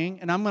talking,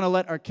 and I'm going to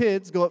let our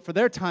kids go up for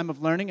their time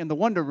of learning in the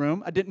Wonder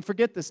Room. I didn't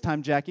forget this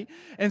time, Jackie.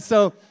 And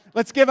so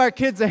let's give our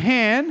kids a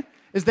hand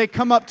as they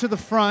come up to the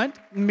front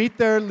and meet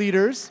their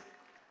leaders.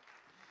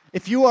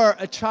 If you are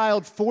a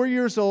child 4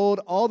 years old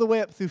all the way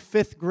up through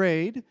 5th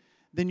grade,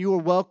 then you are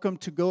welcome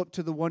to go up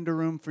to the Wonder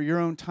Room for your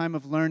own time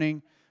of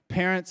learning.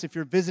 Parents, if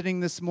you're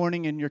visiting this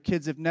morning and your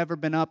kids have never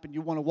been up and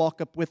you want to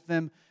walk up with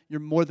them, you're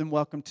more than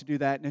welcome to do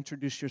that and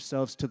introduce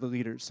yourselves to the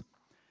leaders.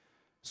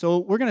 So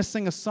we're going to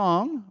sing a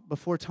song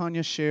before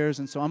Tanya shares,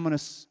 and so I'm going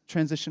to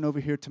transition over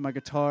here to my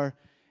guitar,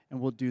 and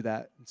we'll do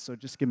that. So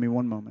just give me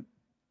one moment.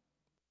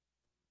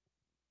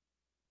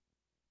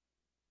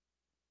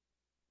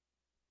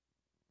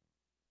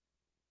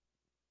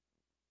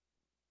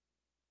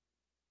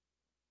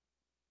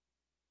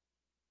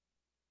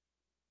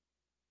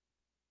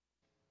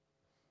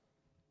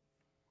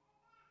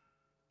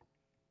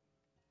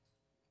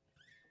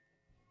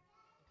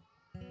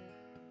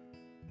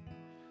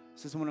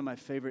 This is one of my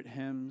favorite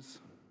hymns.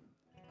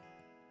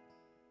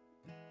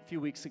 A few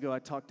weeks ago, I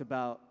talked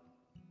about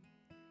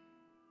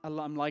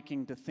I'm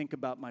liking to think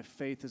about my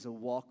faith as a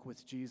walk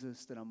with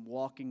Jesus, that I'm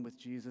walking with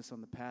Jesus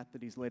on the path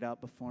that He's laid out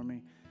before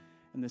me.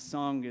 And this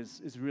song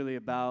is really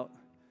about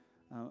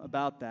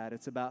that.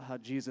 It's about how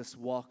Jesus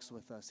walks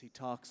with us. He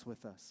talks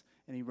with us,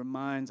 and He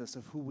reminds us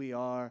of who we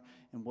are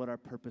and what our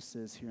purpose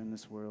is here in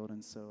this world.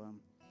 And so,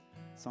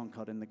 a song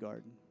called In the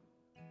Garden.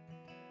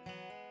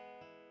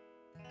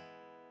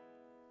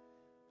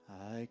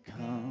 I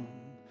come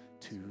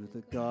to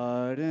the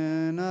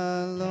garden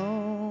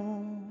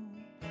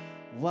alone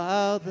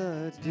while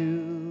the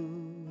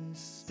dew is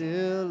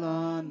still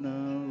on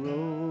the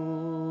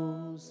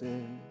roses,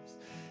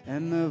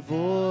 and the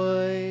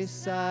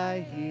voice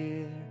I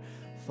hear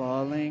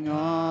falling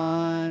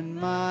on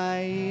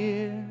my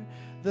ear,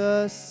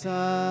 the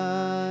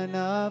Son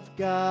of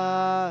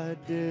God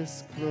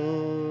discloses,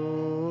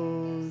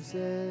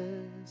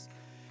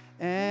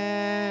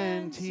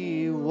 and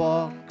He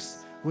walks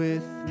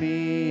with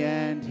me,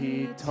 and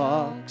He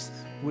talks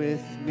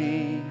with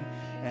me,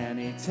 and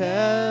He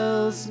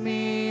tells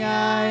me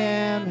I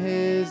am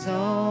His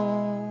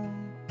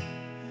own.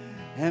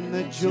 And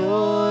the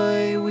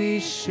joy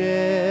we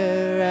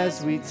share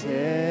as we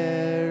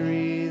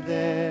tarry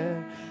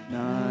there,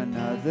 none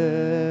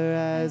other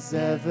has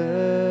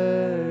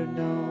ever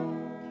known.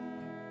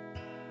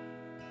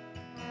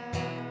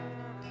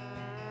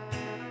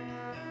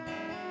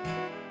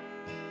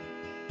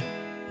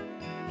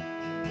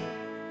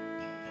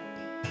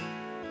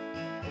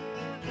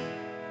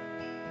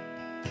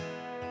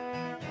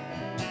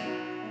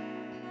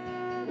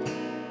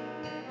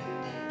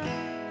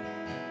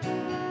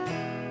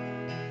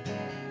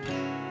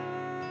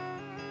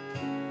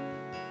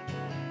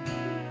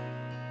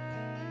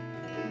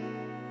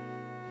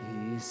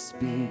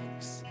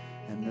 Speaks,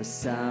 and the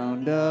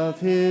sound of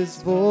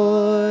His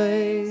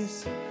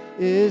voice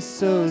is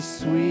so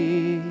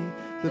sweet,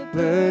 the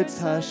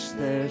birds hush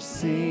their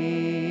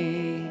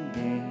singing,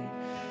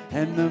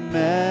 and the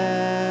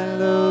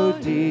melody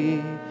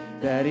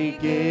that He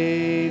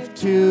gave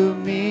to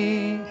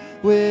me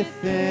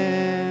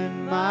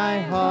within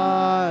my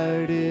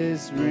heart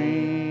is ringing,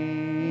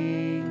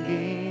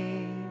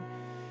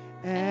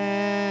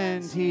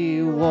 and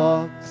He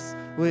walks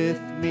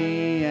with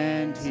me,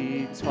 and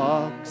He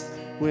talks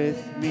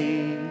with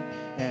me,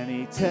 and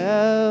He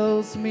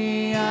tells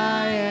me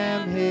I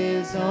am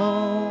His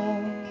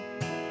own.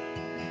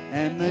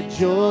 And the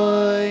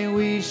joy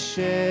we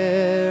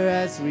share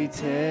as we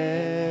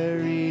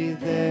tarry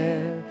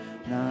there,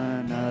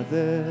 none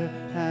other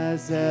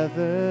has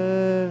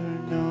ever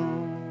known.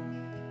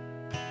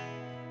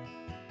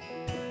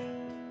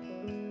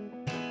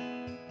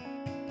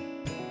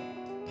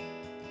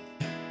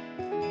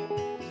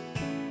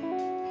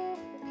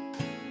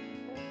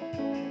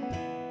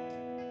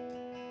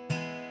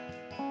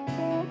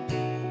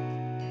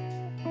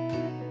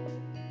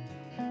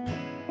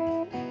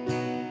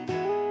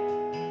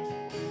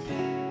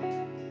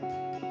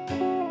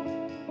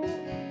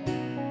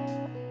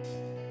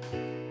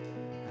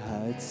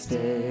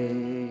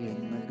 stay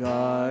in the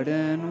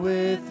garden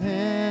with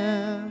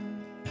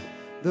him,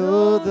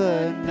 though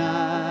the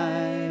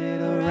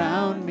night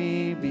around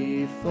me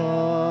be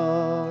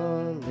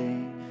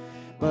falling.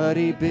 But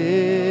he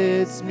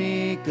bids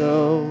me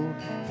go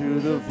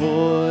through the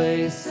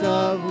voice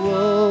of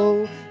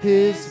woe.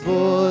 His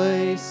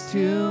voice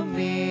to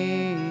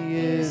me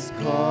is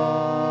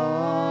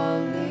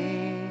calling,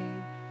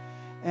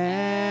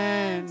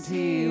 and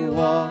he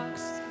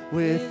walks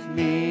with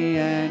me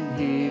and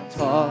he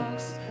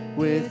talks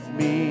with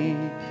me,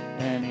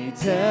 and he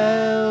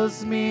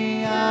tells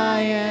me I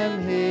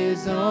am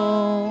his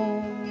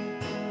own.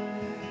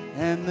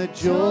 And the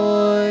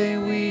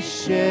joy we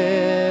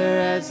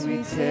share as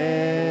we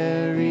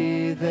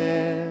tarry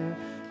there,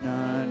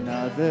 none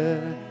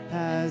other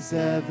has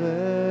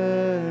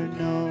ever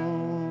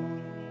known.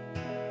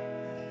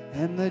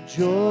 And the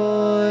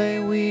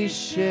joy we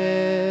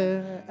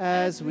share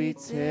as we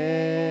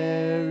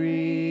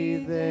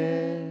tarry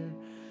there,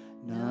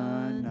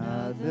 none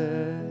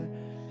other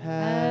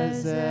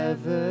has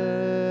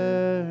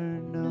ever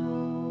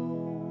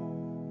known.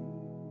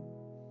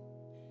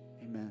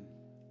 Amen.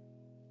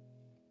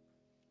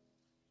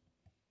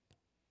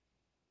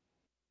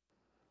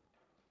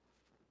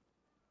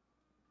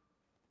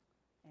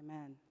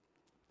 Amen.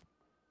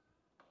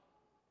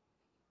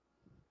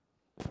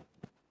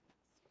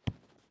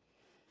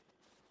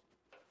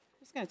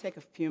 Just going to take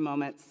a few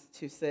moments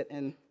to sit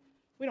in,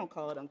 we don't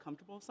call it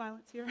uncomfortable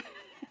silence here,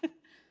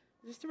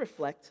 just to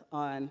reflect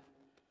on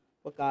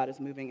what God is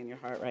moving in your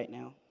heart right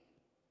now.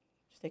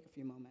 Just take a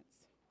few moments.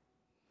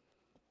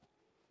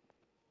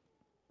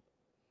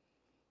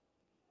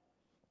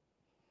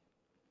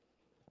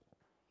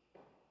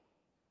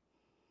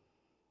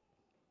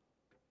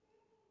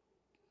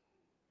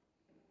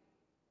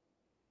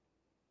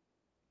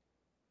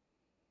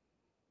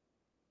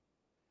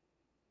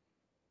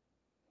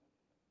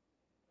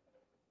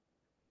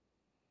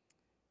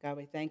 God,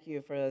 we thank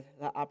you for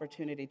the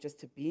opportunity just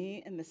to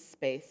be in this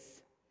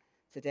space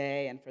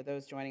today, and for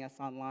those joining us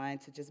online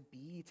to just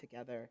be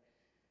together,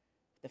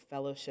 the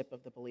fellowship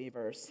of the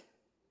believers.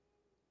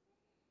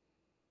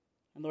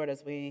 And Lord,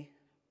 as we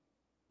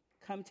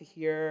come to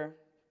hear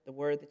the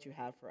word that you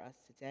have for us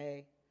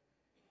today,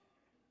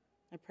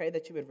 I pray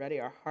that you would ready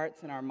our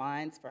hearts and our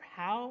minds for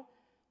how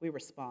we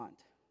respond.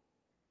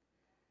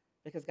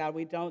 Because God,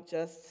 we don't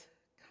just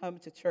come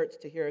to church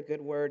to hear a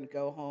good word and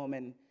go home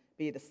and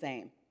be the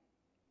same.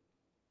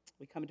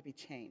 We come to be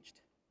changed.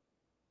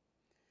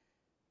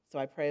 So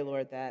I pray,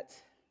 Lord, that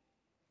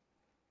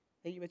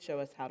you would show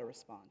us how to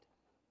respond.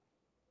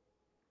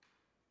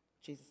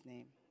 In Jesus'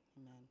 name,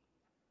 amen.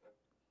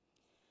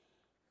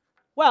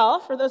 Well,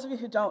 for those of you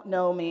who don't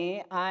know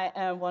me, I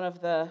am one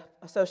of the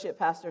associate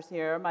pastors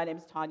here. My name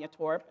is Tanya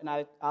Torp, and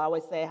I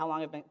always say how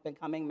long I've been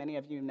coming. Many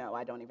of you know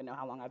I don't even know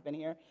how long I've been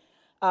here.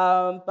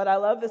 But I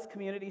love this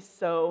community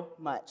so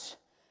much.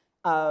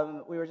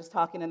 We were just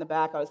talking in the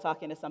back. I was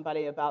talking to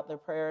somebody about their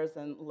prayers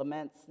and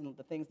laments and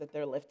the things that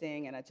they're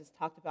lifting, and I just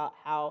talked about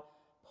how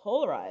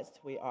polarized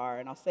we are,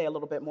 and I'll say a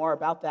little bit more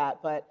about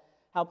that, but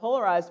how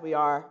polarized we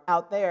are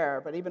out there.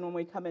 But even when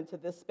we come into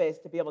this space,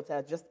 to be able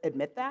to just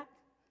admit that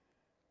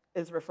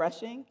is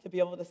refreshing, to be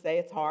able to say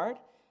it's hard.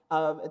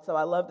 And so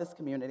I love this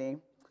community.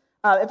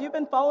 If you've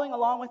been following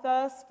along with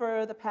us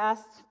for the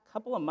past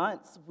couple of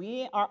months,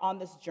 we are on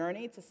this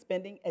journey to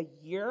spending a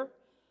year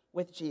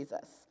with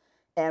Jesus.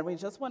 And we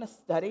just want to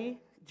study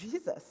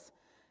Jesus.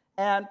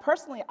 And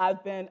personally,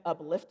 I've been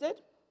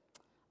uplifted.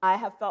 I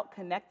have felt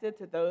connected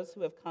to those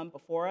who have come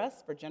before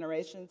us for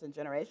generations and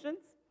generations.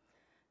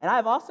 And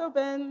I've also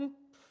been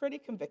pretty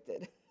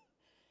convicted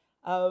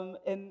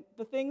in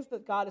the things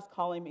that God is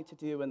calling me to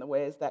do and the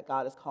ways that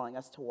God is calling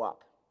us to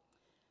walk.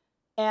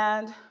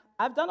 And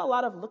I've done a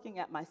lot of looking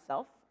at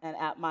myself and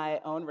at my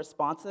own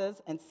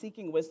responses and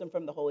seeking wisdom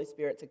from the Holy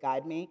Spirit to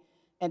guide me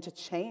and to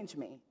change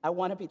me. I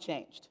want to be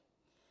changed.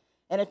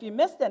 And if you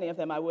missed any of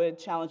them, I would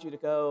challenge you to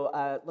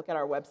go look at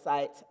our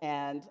website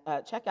and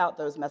check out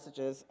those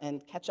messages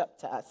and catch up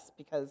to us,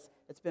 because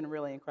it's been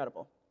really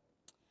incredible.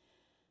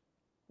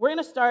 We're going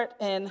to start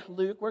in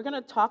Luke. We're going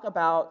to talk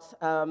about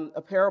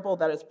a parable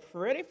that is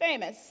pretty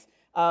famous,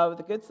 of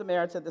the Good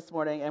Samaritan this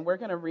morning, and we're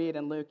going to read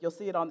in Luke. You'll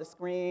see it on the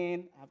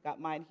screen. I've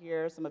got mine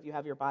here. Some of you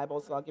have your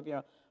Bibles, so I'll give you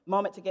a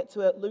moment to get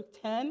to it. Luke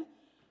 10,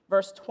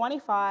 verse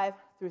 25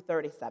 through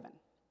 37.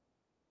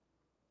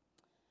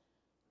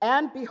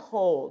 And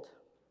behold,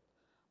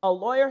 a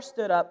lawyer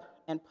stood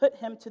up and put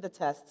him to the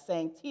test,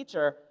 saying,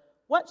 "Teacher,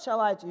 what shall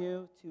I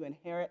do to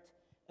inherit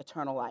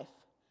eternal life?"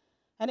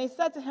 And he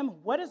said to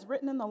him, "What is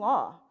written in the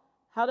law?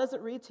 How does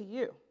it read to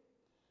you?"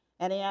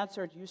 And he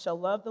answered, "You shall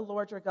love the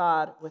Lord your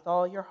God with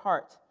all your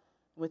heart,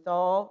 with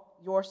all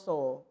your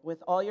soul,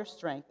 with all your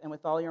strength, and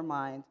with all your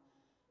mind,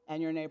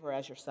 and your neighbor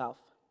as yourself."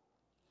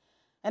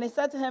 And he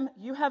said to him,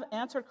 "You have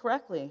answered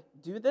correctly.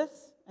 Do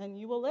this, and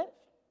you will live."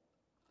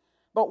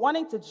 But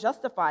wanting to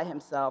justify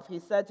himself, he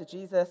said to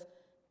Jesus,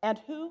 "And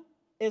who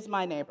is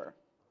my neighbor?"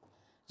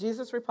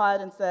 Jesus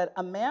replied and said,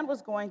 "A man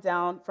was going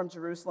down from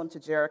Jerusalem to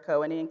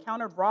Jericho, and he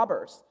encountered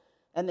robbers,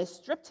 and they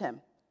stripped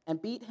him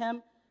and beat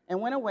him and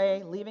went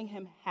away, leaving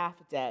him half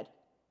dead.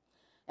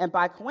 And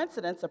by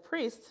coincidence, a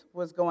priest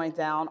was going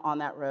down on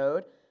that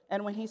road,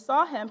 and when he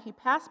saw him, he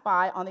passed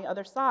by on the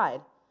other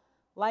side.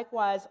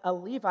 Likewise, a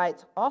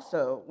Levite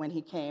also, when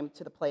he came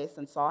to the place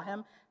and saw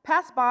him,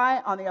 passed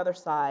by on the other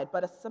side.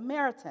 But a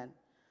Samaritan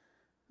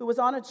who was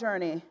on a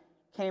journey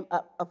came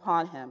up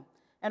upon him.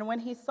 And when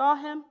he saw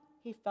him,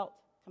 he felt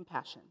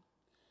compassion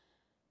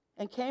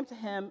and came to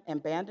him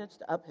and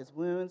bandaged up his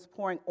wounds,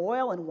 pouring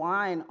oil and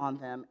wine on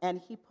them. And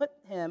he put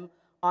him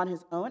on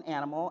his own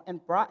animal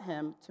and brought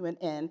him to an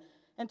inn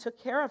and took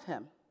care of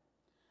him.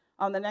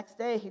 On the next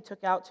day, he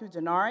took out 2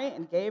 denarii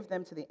and gave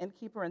them to the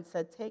innkeeper and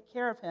said, "Take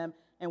care of him,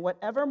 and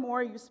whatever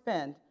more you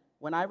spend,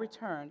 when I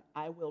return,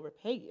 I will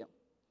repay you."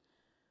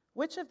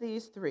 Which of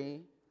these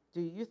 3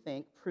 do you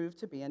think proved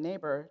to be a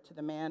neighbor to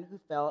the man who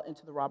fell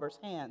into the robber's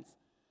hands?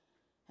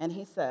 And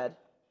he said,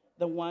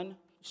 "The one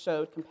who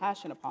showed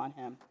compassion upon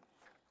him."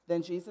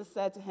 Then Jesus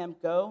said to him,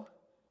 "Go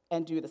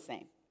and do the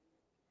same."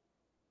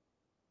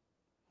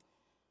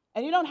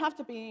 And you don't have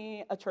to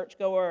be a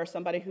churchgoer or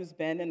somebody who's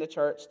been in the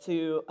church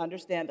to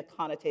understand the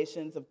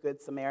connotations of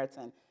Good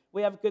Samaritan.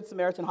 We have Good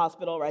Samaritan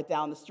Hospital right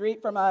down the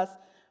street from us.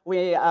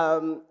 We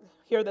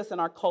hear this in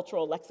our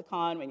cultural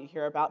lexicon when you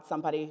hear about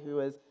somebody who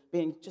is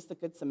being just a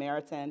Good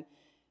Samaritan.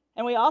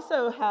 And we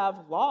also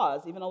have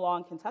laws, even a law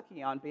in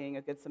Kentucky, on being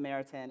a Good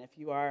Samaritan. If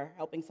you are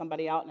helping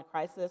somebody out in a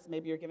crisis,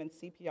 maybe you're giving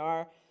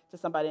CPR to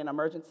somebody in an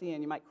emergency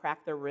and you might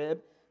crack their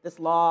rib, this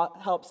law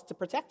helps to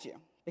protect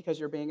you because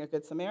you're being a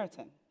Good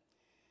Samaritan.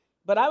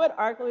 But I would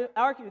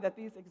argue that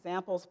these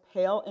examples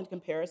pale in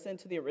comparison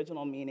to the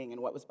original meaning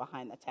and what was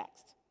behind the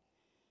text.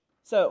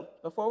 So,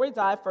 before we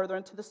dive further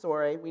into the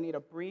story, we need a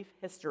brief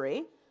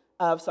history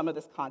of some of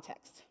this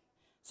context.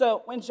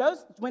 So, when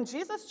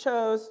Jesus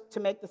chose to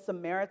make the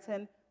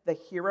Samaritan the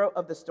hero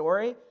of the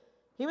story,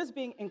 he was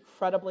being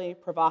incredibly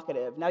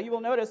provocative. Now, you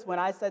will notice when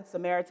I said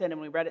Samaritan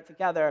and we read it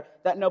together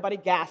that nobody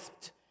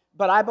gasped,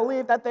 but I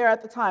believe that there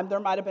at the time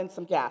there might have been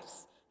some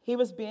gasps. He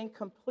was being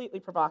completely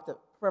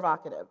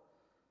provocative.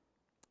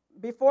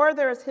 Before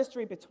there is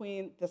history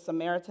between the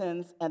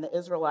Samaritans and the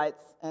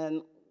Israelites,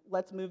 and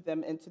let's move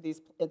them into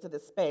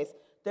this space,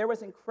 there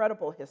was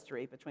incredible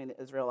history between the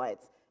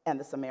Israelites and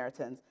the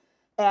Samaritans.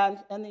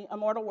 And in the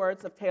immortal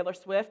words of Taylor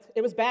Swift,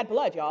 it was bad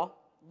blood, y'all.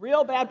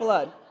 Real bad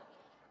blood.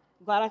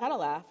 I'm glad I got a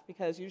laugh,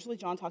 because usually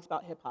John talks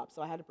about hip-hop,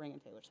 so I had to bring in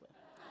Taylor Swift.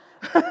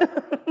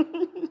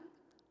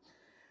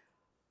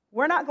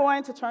 We're not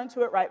going to turn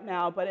to it right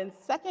now, but in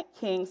 2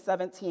 Kings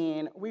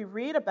 17, we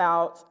read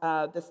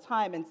about this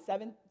time in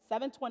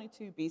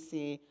 722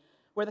 BC,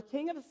 where the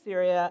king of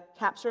Assyria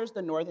captures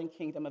the northern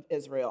kingdom of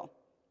Israel,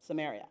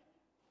 Samaria.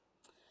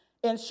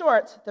 In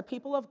short, the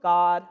people of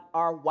God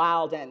are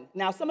wildin'.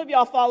 Now, some of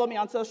y'all follow me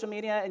on social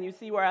media, and you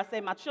see where I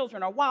say my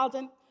children are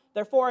wildin'.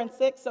 They're 4 and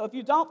 6, so if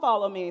you don't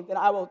follow me, then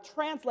I will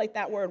translate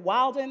that word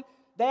wildin'.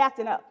 They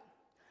acting up.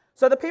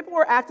 So the people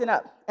were acting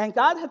up, and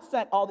God had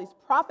sent all these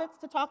prophets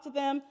to talk to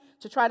them,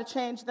 to try to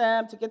change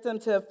them, to get them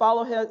to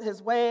follow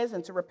his ways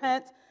and to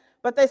repent.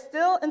 But they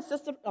still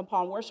insisted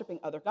upon worshiping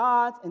other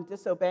gods and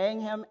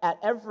disobeying him at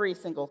every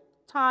single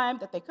time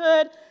that they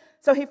could.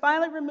 So he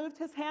finally removed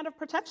his hand of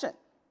protection.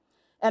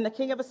 And the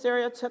king of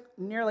Assyria took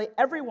nearly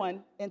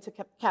everyone into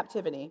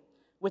captivity,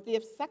 with the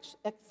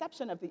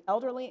exception of the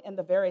elderly and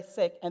the very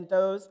sick and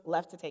those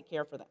left to take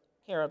care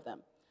of them.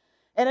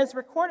 And it's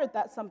recorded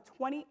that some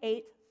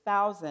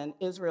 28,000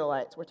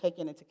 Israelites were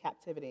taken into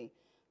captivity.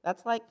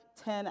 That's like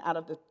 10 out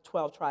of the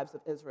 12 tribes of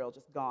Israel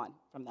just gone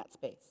from that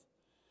space.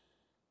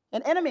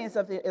 And enemies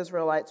of the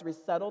Israelites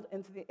resettled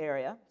into the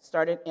area,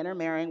 started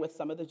intermarrying with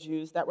some of the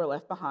Jews that were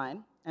left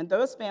behind, and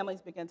those families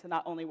began to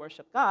not only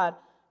worship God,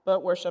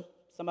 but worship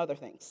some other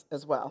things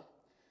as well.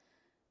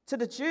 To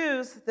the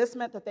Jews, this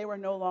meant that they were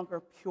no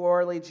longer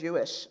purely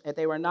Jewish, that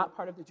they were not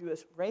part of the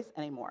Jewish race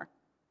anymore.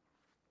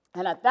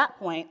 And at that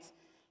point,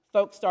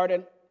 folks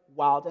started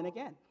wilding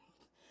again.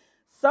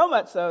 So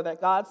much so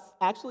that God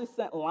actually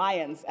sent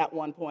lions at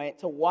one point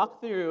to walk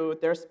through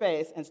their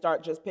space and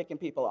start just picking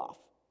people off.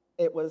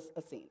 It was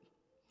a scene.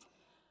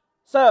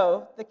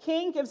 So the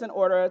king gives an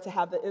order to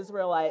have the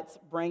Israelites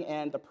bring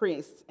in the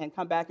priests and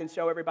come back and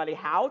show everybody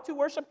how to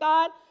worship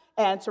God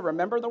and to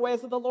remember the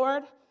ways of the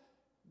Lord.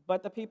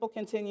 But the people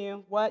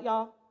continue, what,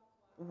 y'all?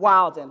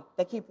 Wilding.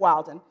 They keep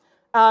wilding.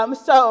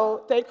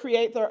 So they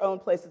create their own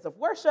places of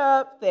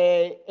worship.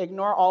 They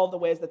ignore all of the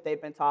ways that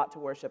they've been taught to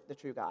worship the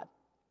true God.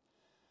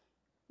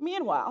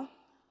 Meanwhile,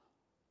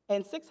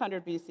 in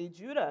 600 BC,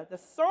 Judah,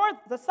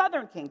 the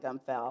southern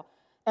kingdom, fell,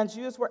 and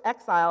Jews were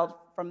exiled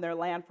from their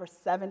land for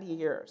 70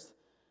 years.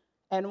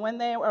 And when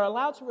they were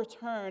allowed to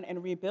return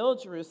and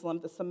rebuild Jerusalem,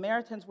 the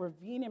Samaritans were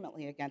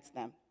vehemently against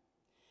them.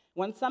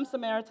 When some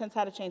Samaritans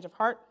had a change of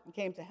heart and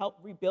came to help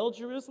rebuild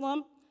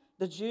Jerusalem,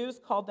 the Jews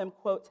called them,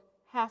 quote,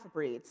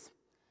 half-breeds,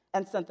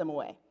 and sent them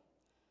away.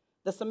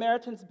 The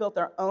Samaritans built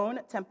their own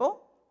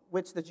temple,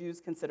 which the Jews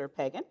considered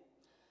pagan.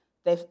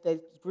 They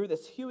grew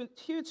this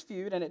huge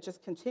feud, and it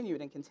just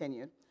continued and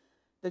continued.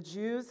 The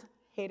Jews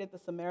hated the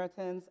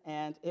Samaritans,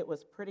 and it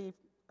was pretty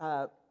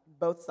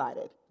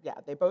both-sided. Yeah,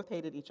 they both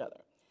hated each other.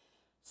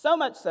 So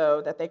much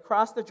so that they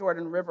crossed the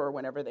Jordan River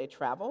whenever they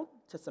traveled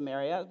to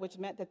Samaria, which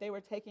meant that they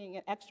were taking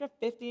an extra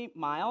 50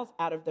 miles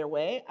out of their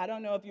way. I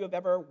don't know if you have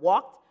ever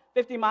walked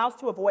 50 miles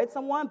to avoid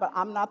someone, but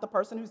I'm not the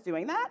person who's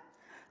doing that.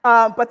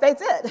 But they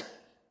did.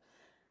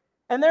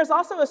 And there's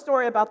also a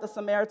story about the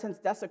Samaritans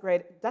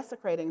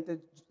desecrating the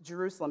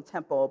Jerusalem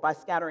temple by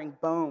scattering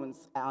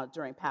bones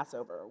during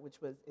Passover,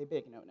 which was a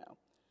big no-no.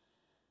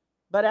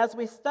 But as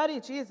we study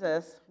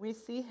Jesus, we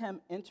see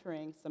him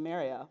entering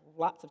Samaria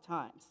lots of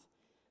times.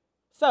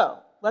 So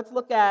let's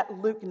look at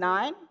Luke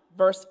 9,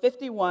 verse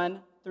 51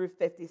 through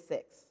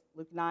 56.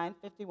 Luke 9,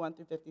 51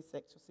 through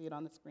 56. You'll see it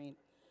on the screen.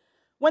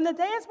 When the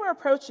days were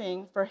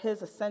approaching for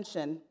his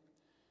ascension,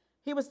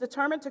 he was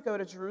determined to go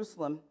to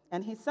Jerusalem,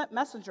 and he sent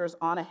messengers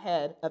on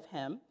ahead of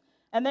him,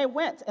 and they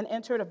went and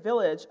entered a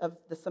village of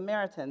the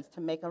Samaritans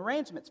to make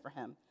arrangements for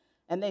him.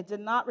 And they did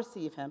not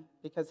receive him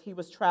because he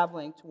was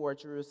traveling toward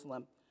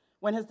Jerusalem.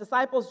 When his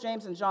disciples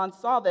James and John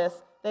saw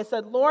this, they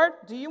said, "Lord,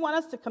 do you want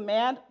us to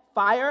command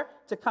fire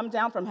to come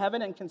down from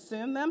heaven and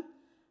consume them?"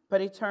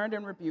 But he turned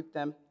and rebuked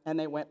them, and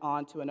they went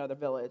on to another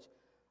village.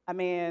 I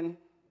mean,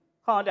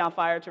 calling down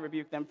fire to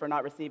rebuke them for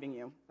not receiving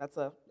you. That's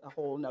a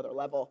whole nother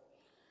level.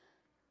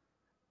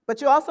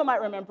 But you also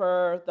might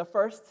remember the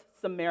first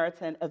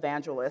Samaritan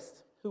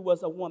evangelist, who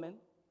was a woman,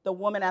 the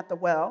woman at the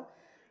well,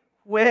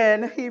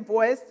 when he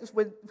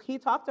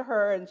talked to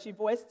her and she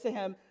voiced to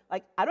him,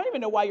 like, "I don't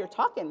even know why you're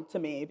talking to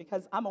me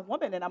because I'm a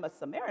woman and I'm a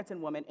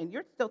Samaritan woman and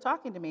you're still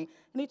talking to me."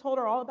 And he told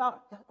her all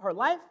about her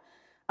life,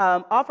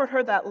 offered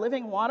her that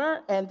living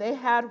water, and they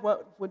had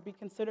what would be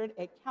considered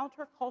a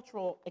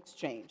countercultural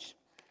exchange.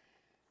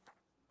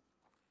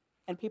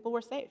 And people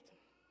were saved.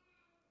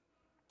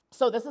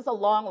 So this is a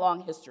long,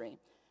 long history.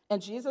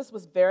 And Jesus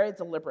was very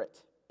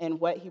deliberate in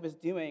what he was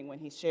doing when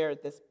he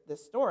shared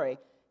this story.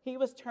 He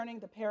was turning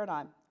the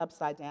paradigm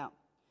upside down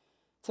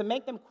to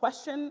make them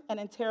question and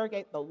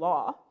interrogate the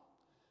law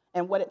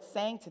and what it's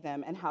saying to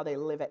them and how they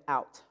live it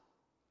out.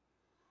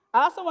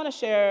 I also want to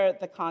share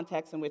the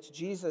context in which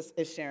Jesus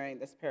is sharing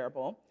this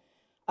parable.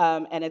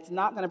 And it's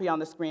not going to be on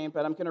the screen,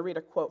 but I'm going to read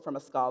a quote from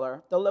a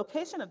scholar. The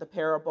location of the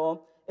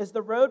parable is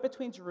the road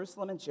between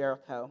Jerusalem and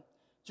Jericho.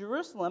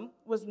 Jerusalem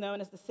was known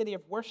as the city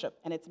of worship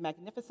and its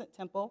magnificent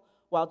temple,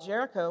 while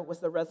Jericho was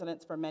the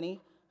residence for many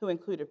who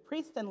included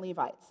priests and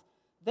Levites.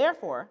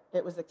 Therefore,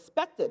 it was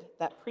expected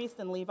that priests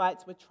and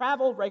Levites would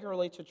travel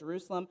regularly to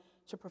Jerusalem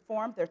to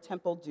perform their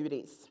temple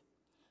duties.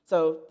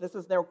 So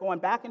they're going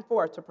back and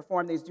forth to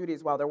perform these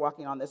duties while they're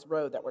walking on this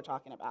road that we're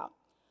talking about.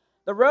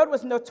 The road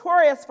was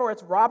notorious for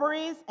its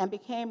robberies and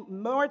became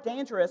more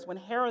dangerous when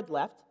Herod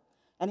left,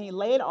 and he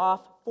laid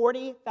off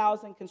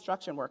 40,000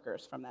 construction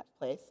workers from that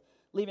place,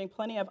 leaving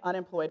plenty of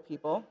unemployed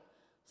people,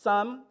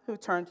 some who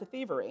turned to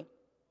thievery.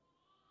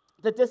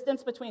 The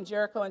distance between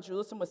Jericho and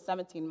Jerusalem was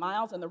 17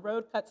 miles, and the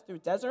road cuts through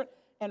desert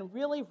and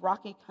really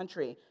rocky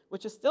country,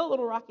 which is still a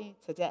little rocky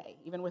today,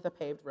 even with a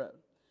paved road.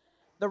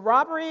 The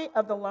robbery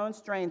of the lone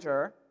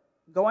stranger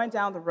going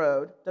down the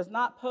road does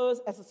not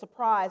pose as a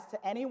surprise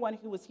to anyone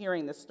who was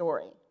hearing this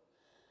story.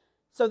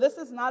 So this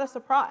is not a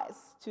surprise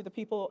to the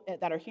people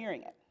that are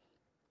hearing it.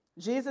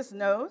 Jesus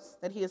knows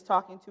that he is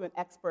talking to an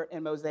expert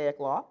in Mosaic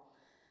law.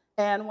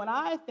 And when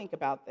I think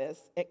about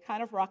this, it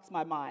kind of rocks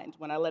my mind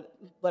when I let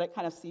it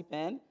kind of seep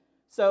in.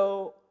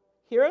 So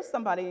here is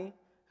somebody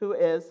who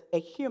is a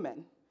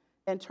human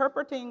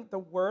interpreting the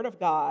Word of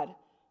God,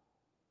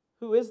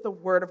 who is the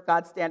Word of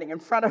God standing in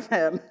front of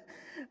him.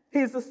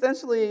 He's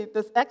essentially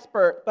this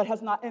expert, but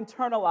has not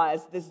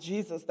internalized this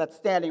Jesus that's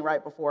standing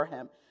right before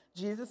him.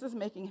 Jesus is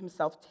making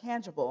himself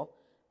tangible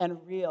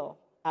and real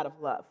out of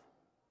love.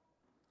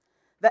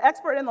 The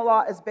expert in the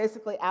law is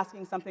basically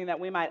asking something that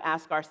we might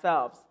ask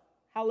ourselves.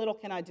 How little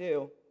can I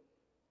do?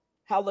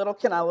 How little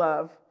can I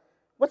love?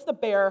 What's the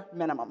bare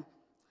minimum?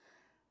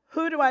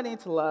 Who do I need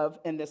to love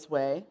in this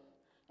way?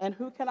 And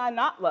who can I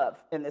not love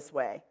in this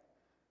way?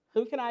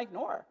 Who can I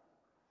ignore?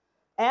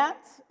 And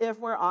if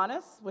we're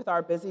honest with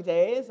our busy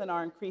days and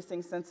our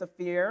increasing sense of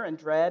fear and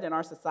dread in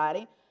our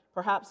society,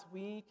 perhaps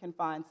we can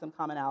find some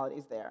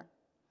commonalities there.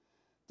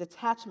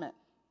 Detachment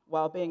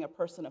while being a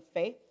person of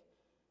faith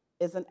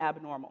isn't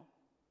abnormal.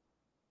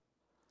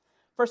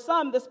 For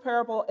some, this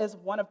parable is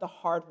one of the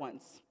hard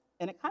ones,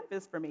 and it kind of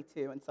is for me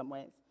too in some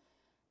ways.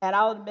 And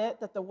I'll admit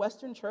that the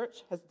Western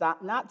church has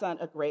not done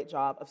a great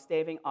job of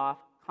staving off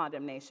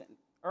condemnation.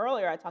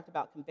 Earlier, I talked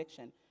about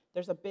conviction.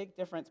 There's a big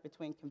difference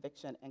between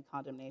conviction and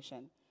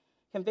condemnation.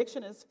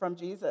 Conviction is from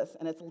Jesus,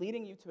 and it's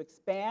leading you to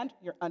expand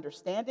your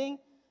understanding,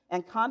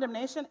 and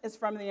condemnation is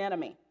from the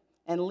enemy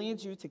and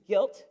leads you to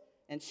guilt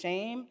and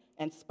shame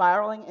and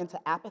spiraling into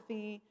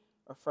apathy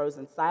or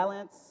frozen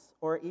silence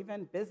or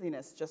even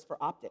busyness just for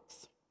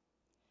optics.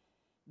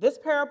 This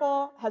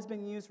parable has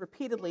been used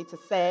repeatedly to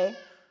say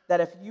that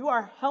if you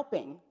are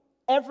helping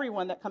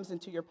everyone that comes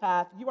into your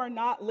path, you are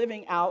not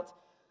living out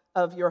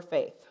of your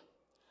faith.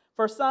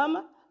 For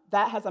some,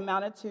 that has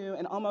amounted to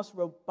an almost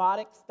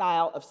robotic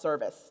style of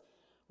service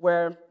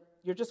where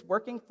you're just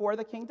working for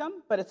the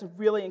kingdom, but it's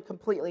really and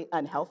completely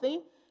unhealthy,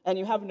 and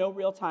you have no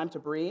real time to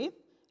breathe,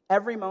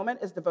 Every moment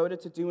is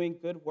devoted to doing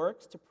good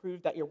works to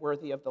prove that you're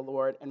worthy of the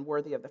Lord and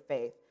worthy of the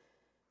faith.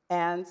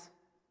 And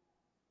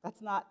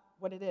that's not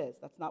what it is.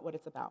 That's not what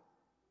it's about.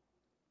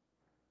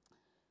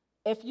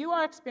 If you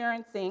are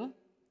experiencing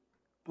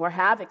or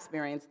have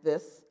experienced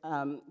this,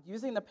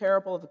 using the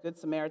parable of the Good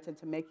Samaritan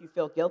to make you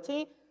feel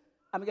guilty,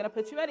 I'm going to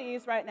put you at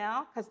ease right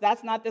now because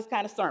that's not this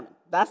kind of sermon.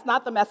 That's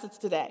not the message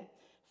today.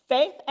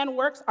 Faith and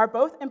works are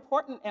both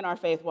important in our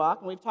faith walk,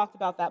 and we've talked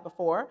about that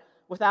before.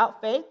 Without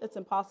faith, it's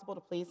impossible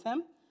to please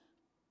him,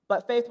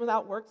 but faith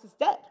without works is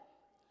dead.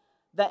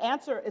 The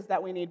answer is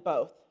that we need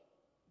both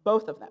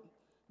of them.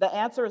 The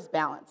answer is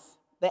balance.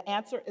 The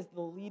answer is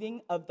the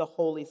leading of the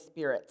Holy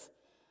Spirit.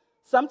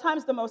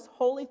 Sometimes the most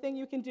holy thing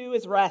you can do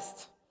is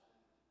rest.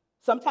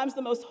 Sometimes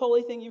the most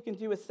holy thing you can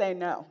do is say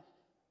no.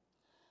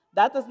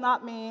 That does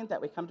not mean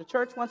that we come to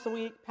church once a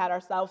week, pat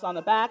ourselves on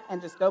the back,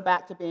 and just go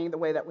back to being the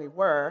way that we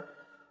were.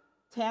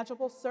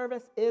 Tangible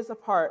service is a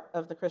part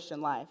of the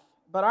Christian life,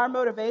 but our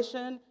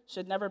motivation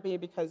should never be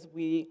because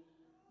we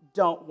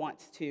don't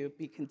want to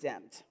be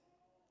condemned.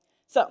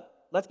 So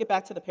let's get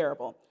back to the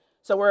parable.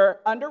 So we're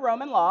under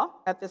Roman law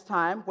at this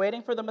time,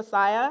 waiting for the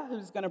Messiah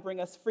who's going to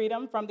bring us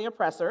freedom from the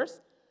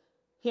oppressors.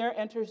 Here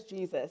enters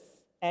Jesus,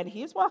 and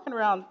he's walking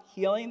around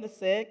healing the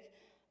sick,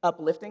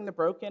 uplifting the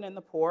broken and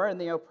the poor and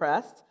the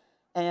oppressed,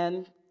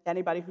 and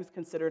anybody who's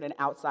considered an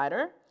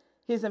outsider.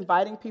 He's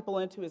inviting people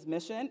into his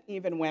mission,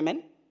 even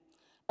women,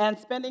 and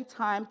spending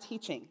time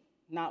teaching,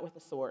 not with a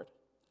sword.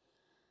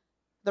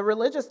 The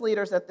religious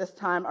leaders at this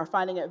time are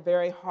finding it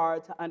very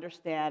hard to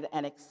understand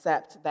and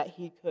accept that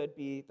he could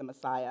be the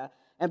Messiah,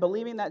 and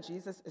believing that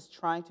Jesus is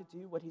trying to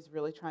do what he's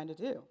really trying to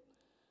do.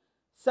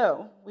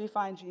 So we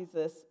find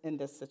Jesus in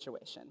this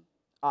situation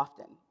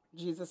often.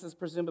 Jesus is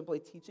presumably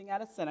teaching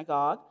at a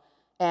synagogue,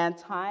 and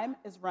time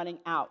is running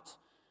out.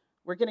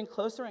 We're getting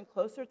closer and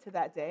closer to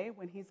that day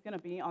when he's going to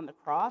be on the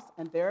cross,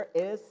 and there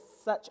is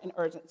such an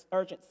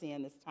urgency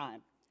in this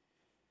time.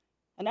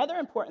 Another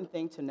important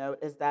thing to note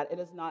is that it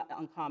is not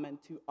uncommon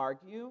to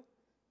argue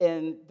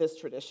in this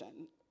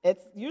tradition.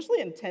 It's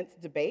usually intense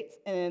debates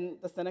in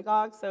the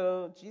synagogue,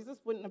 so Jesus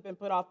wouldn't have been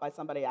put off by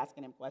somebody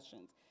asking him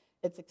questions.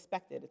 It's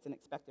expected. It's an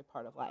expected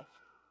part of life.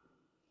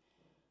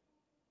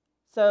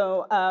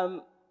 So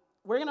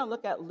we're going to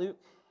look at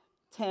Luke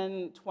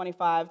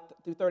 10:25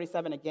 through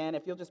 37 again,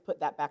 if you'll just put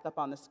that back up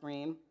on the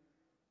screen.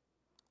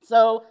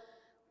 So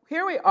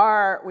here we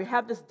are, we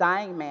have this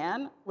dying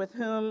man with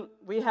whom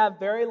we have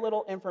very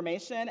little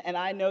information, and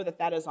I know that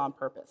that is on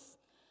purpose.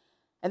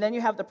 And then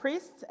you have the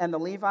priest and the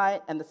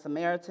Levite and the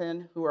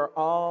Samaritan who are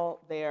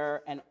all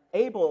there and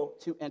able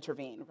to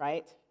intervene,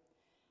 right?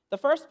 The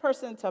first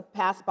person to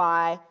pass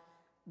by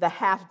the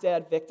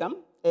half-dead victim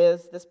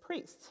is this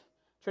priest.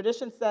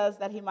 Tradition says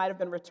that he might have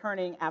been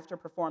returning after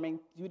performing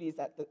duties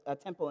at a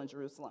temple in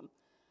Jerusalem.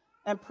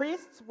 And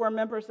priests were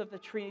members of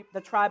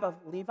the tribe of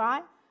Levi.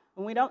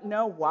 And we don't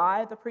know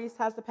why the priest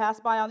has to pass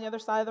by on the other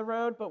side of the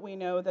road, but we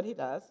know that he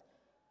does.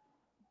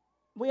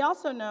 We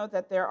also know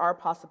that there are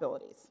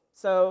possibilities.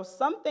 So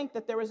some think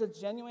that there was a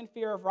genuine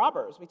fear of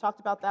robbers. We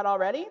talked about that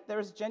already. There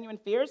was genuine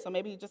fear, so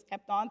maybe he just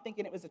kept on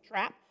thinking it was a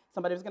trap.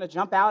 Somebody was going to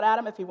jump out at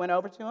him if he went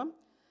over to him.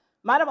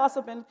 Might have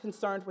also been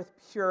concerned with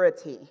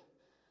purity.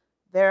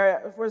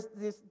 There was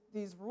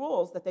these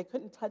rules that they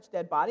couldn't touch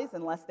dead bodies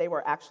unless they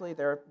were actually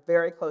their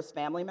very close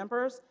family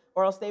members,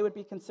 or else they would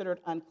be considered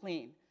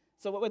unclean.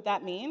 So what would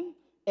that mean?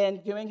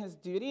 In doing his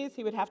duties,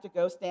 he would have to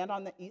go stand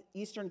on the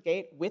eastern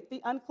gate with the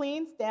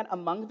unclean, stand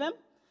among them,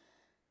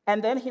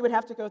 and then he would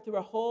have to go through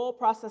a whole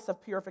process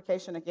of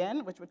purification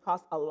again, which would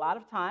cost a lot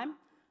of time,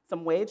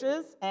 some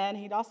wages, and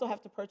he'd also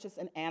have to purchase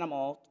an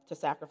animal to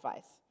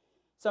sacrifice.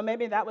 So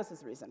maybe that was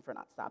his reason for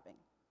not stopping.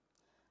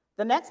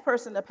 The next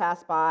person to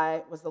pass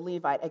by was the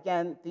Levite.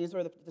 Again, these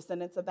were the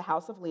descendants of the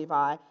house of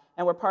Levi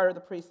and were part of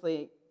the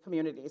priestly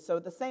community. So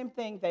the same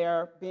thing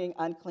there, being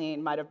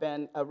unclean, might have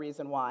been a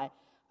reason why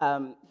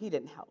he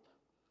didn't help.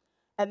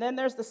 And then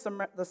there's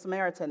the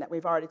Samaritan that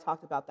we've already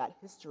talked about, that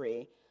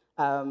history.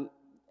 And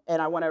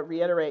I want to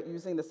reiterate,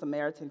 using the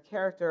Samaritan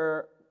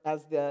character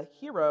as the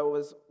hero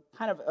was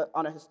kind of,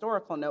 on a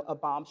historical note, a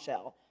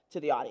bombshell to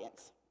the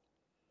audience.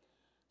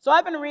 So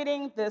I've been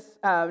reading this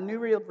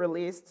newly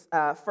released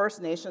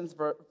First Nations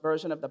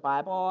version of the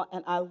Bible,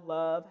 and I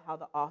love how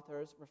the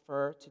authors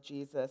refer to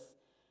Jesus,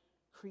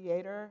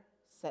 Creator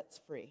sets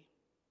free.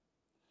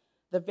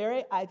 The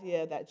very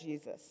idea that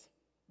Jesus,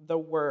 the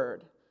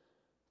Word,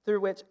 through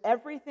which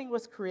everything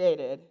was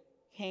created,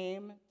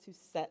 came to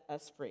set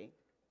us free.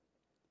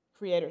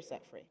 Creator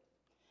set free.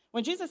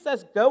 When Jesus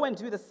says, go and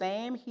do the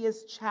same, he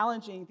is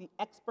challenging the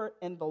expert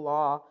in the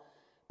law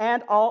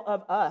and all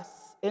of us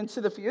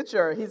into the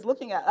future. He's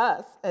looking at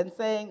us and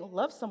saying,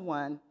 love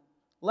someone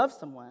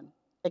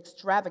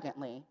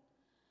extravagantly.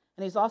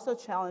 And he's also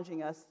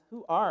challenging us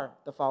who are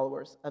the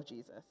followers of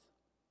Jesus.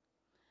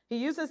 He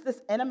uses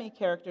this enemy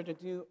character to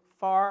do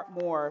far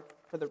more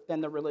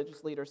than the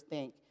religious leaders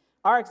think.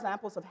 Our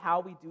examples of how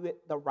we do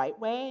it the right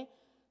way,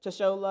 to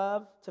show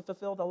love, to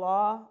fulfill the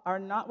law, are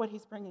not what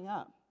he's bringing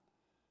up.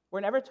 We're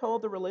never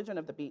told the religion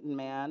of the beaten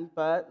man,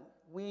 but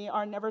We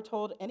are never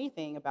told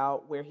anything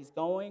about where he's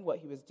going, what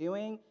he was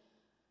doing.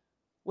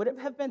 Would it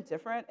have been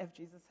different if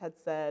Jesus had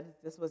said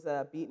this was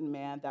a beaten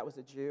man that was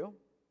a Jew?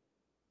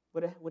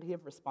 Would he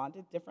have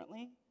responded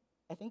differently?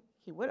 I think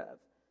he would have.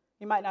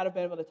 He might not have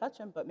been able to touch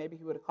him, but maybe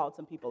he would have called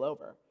some people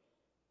over.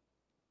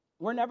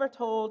 We're never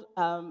told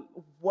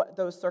what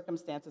those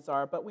circumstances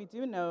are, but we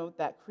do know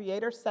that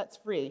Creator Sets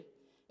Free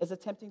is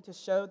attempting to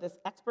show this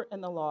expert in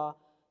the law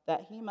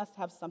that he must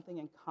have something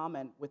in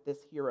common with this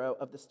hero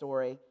of the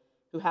story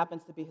who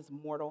happens to be his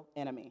mortal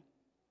enemy.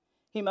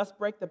 He must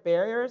break the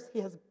barriers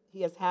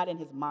he has had in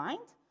his mind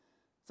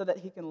so that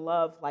he can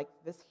love like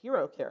this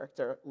hero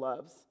character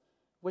loves,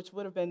 which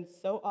would have been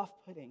so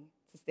off-putting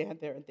to stand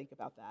there and think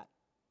about that.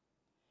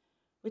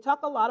 We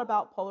talk a lot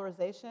about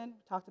polarization.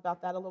 We talked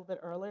about that a little bit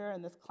earlier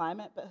in this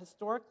climate, but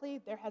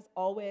historically, there has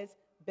always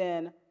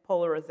been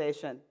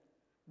polarization.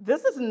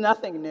 This is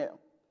nothing new.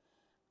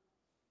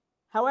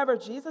 However,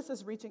 Jesus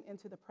is reaching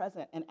into the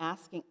present and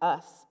asking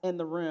us in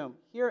the room,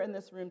 here in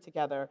this room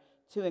together,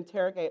 to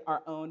interrogate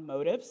our own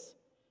motives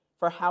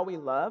for how we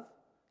love,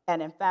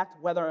 and in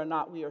fact, whether or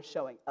not we are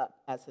showing up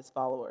as his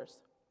followers.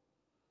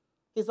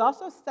 He's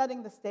also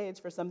setting the stage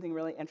for something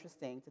really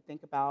interesting to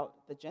think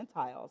about the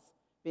Gentiles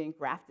being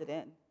grafted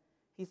in.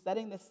 He's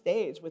setting the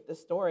stage with this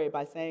story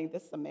by saying,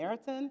 this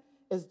Samaritan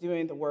is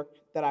doing the work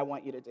that I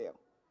want you to do.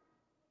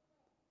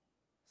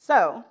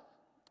 So,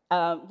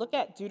 look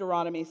at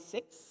Deuteronomy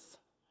 6,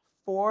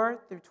 4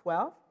 through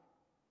 12.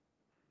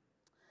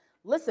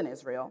 Listen,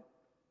 Israel,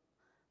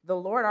 the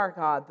Lord our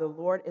God, the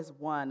Lord is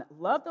one.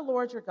 Love the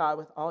Lord your God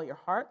with all your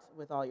heart,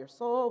 with all your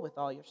soul, with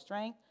all your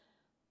strength.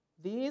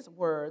 These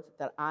words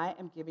that I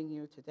am giving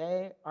you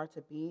today are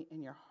to be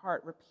in your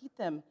heart. Repeat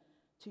them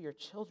to your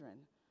children.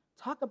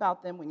 Talk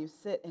about them when you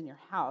sit in your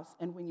house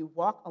and when you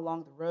walk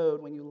along the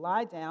road, when you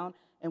lie down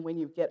and when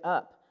you get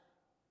up.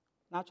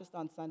 Not just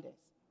on Sundays,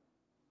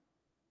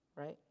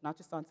 right? Not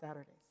just on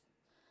Saturdays.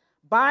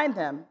 Bind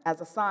them as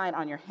a sign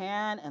on your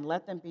hand and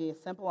let them be a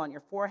symbol on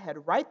your forehead.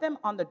 Write them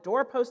on the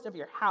doorpost of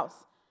your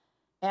house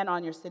and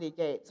on your city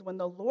gates. When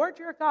the Lord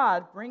your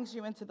God brings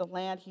you into the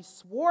land he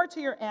swore to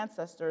your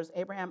ancestors,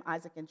 Abraham,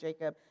 Isaac, and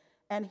Jacob,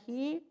 and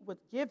he would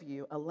give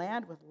you a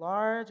land with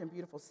large and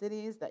beautiful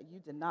cities that you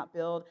did not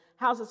build,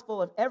 houses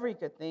full of every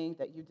good thing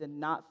that you did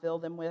not fill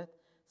them with,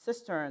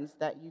 cisterns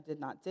that you did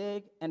not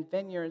dig, and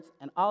vineyards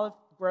and olive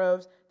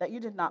groves that you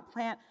did not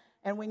plant.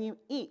 And when you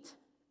eat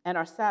and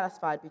are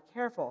satisfied, be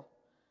careful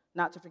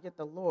not to forget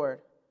the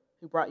Lord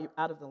who brought you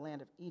out of the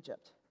land of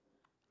Egypt,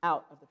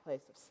 out of the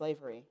place of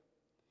slavery.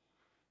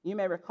 You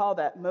may recall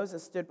that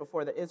Moses stood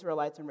before the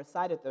Israelites and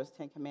recited those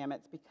 10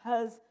 commandments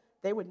because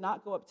they would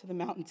not go up to the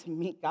mountain to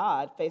meet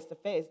God face to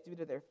face due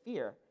to their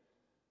fear.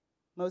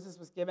 Moses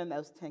was given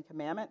those 10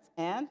 commandments,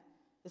 and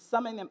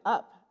summing them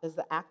up is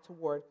the act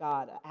toward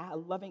God. A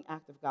loving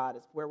act of God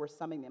is where we're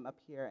summing them up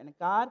here. And a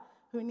God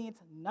who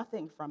needs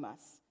nothing from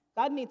us.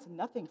 God needs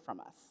nothing from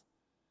us.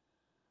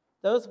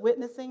 Those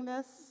witnessing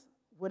this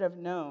would have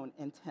known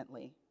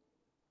intently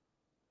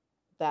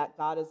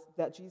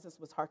that Jesus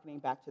was hearkening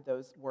back to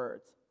those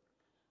words.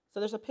 So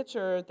there's a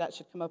picture that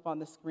should come up on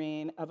the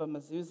screen of a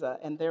mezuzah,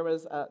 and there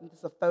was this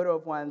is a photo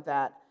of one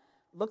that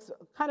looks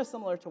kind of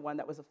similar to one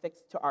that was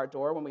affixed to our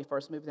door when we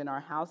first moved in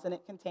our house, and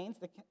it contains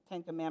the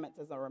 10 Commandments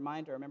as a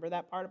reminder. Remember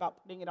that part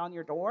about putting it on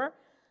your door?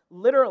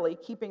 Literally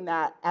keeping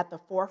that at the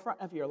forefront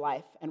of your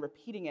life and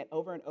repeating it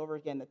over and over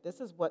again, that this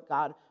is what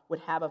God would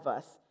have of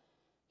us.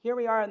 Here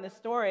we are in this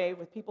story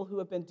with people who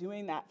have been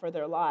doing that for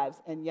their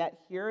lives, and yet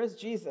here is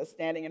Jesus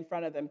standing in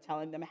front of them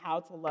telling them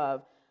how to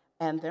love,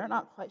 and they're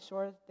not quite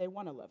sure they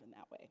want to love in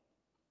that way.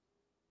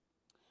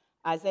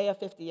 Isaiah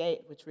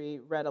 58, which we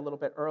read a little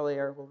bit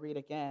earlier, we'll read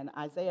again.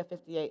 Isaiah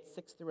 58,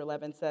 6 through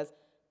 11 says,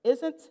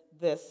 "Isn't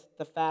this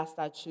the fast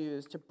I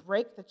choose, to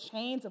break the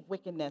chains of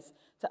wickedness,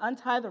 to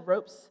untie the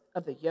ropes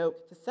of the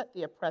yoke, to set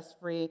the oppressed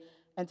free,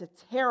 and to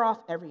tear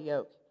off every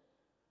yoke?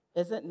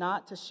 Is it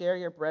not to share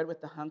your bread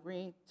with the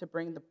hungry, to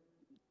bring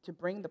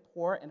the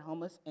poor and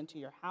homeless into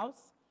your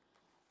house?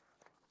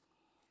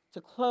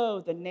 To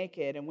clothe the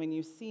naked, and when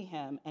you see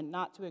him, and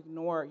not to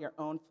ignore your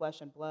own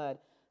flesh and blood,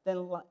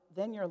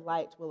 then your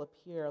light will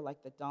appear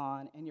like the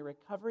dawn, and your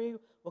recovery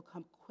will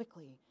come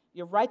quickly.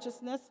 Your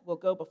righteousness will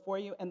go before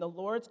you, and the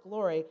Lord's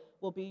glory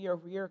will be your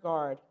rear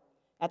guard.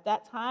 At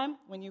that time,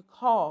 when you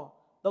call,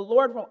 the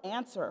Lord will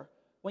answer.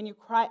 When you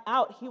cry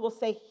out, he will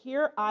say,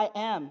 'Here I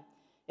am.'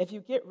 If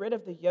you get rid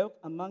of the yoke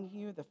among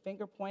you, the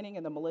finger pointing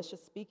and the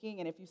malicious speaking,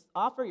 and if you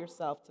offer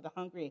yourself to the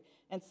hungry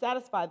and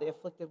satisfy the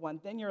afflicted one,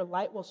 then your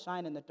light will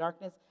shine in the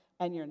darkness,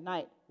 and your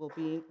night will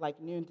be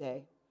like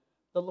noonday.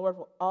 The Lord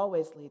will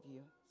always lead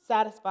you,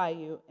 satisfy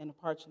you in a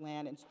parched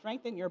land, and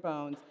strengthen your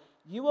bones.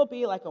 You will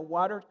be like a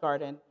watered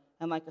garden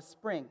and like a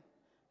spring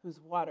whose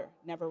water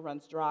never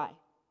runs dry."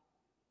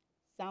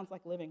 Sounds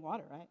like living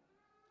water, right?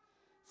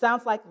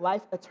 Sounds like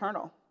life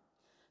eternal.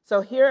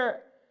 So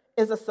here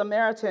is a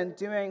Samaritan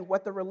doing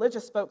what the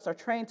religious folks are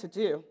trained to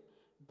do,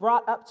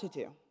 brought up to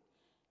do.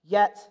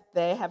 Yet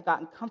they have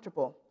gotten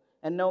comfortable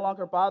and no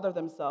longer bother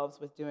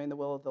themselves with doing the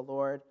will of the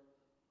Lord.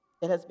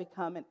 It has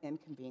become an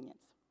inconvenience.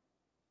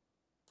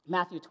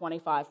 Matthew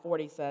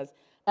 25:40 says,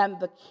 "And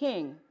the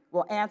king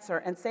will answer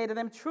and say to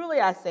them,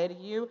 'Truly I say to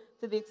you,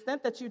 to the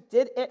extent that you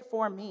did it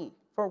for me,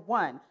 for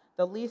one,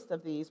 the least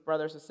of these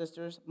brothers and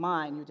sisters,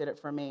 mine, you did it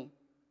for me.'"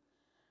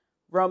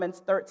 Romans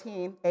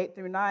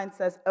 13:8-9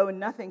 says, "Owe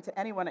nothing to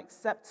anyone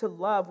except to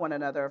love one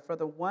another, for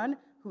the one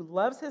who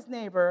loves his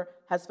neighbor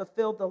has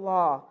fulfilled the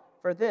law.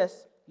 For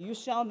this, you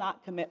shall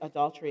not commit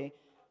adultery,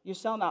 you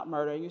shall not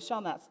murder, you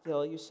shall not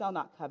steal, you shall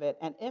not covet.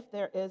 And if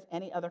there is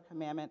any other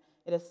commandment,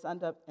 it is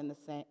summed up in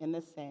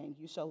this saying,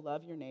 you shall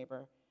love your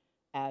neighbor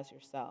as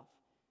yourself."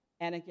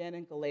 And again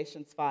in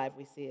Galatians 5,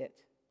 we see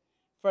it.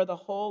 For the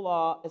whole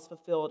law is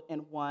fulfilled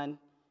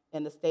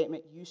in the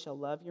statement, you shall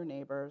love your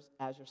neighbors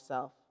as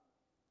yourself.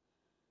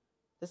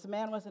 This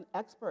man was an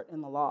expert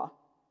in the law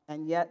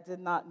and yet did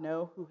not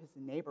know who his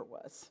neighbor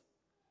was.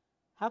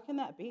 How can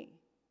that be?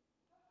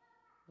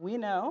 We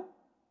know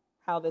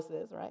how this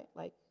is, right?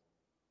 Like,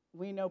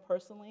 we know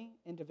personally,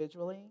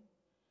 individually,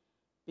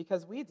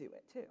 because we do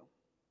it too.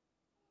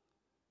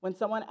 When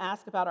someone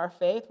asks about our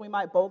faith, we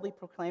might boldly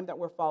proclaim that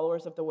we're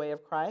followers of the way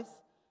of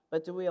Christ,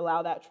 but do we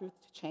allow that truth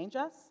to change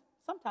us?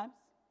 Sometimes.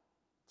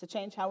 To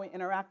change how we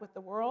interact with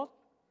the world?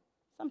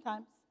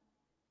 Sometimes.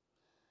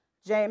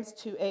 James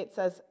 2:8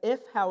 says,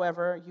 "If,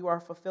 however, you are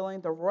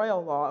fulfilling the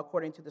royal law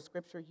according to the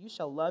scripture, you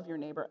shall love your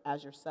neighbor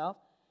as yourself,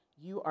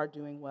 you are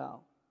doing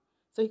well."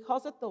 So he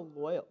calls it the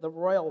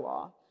royal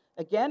law.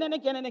 Again and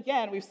again and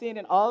again, we've seen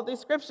in all of these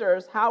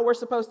scriptures how we're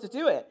supposed to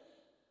do it.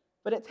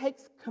 But it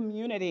takes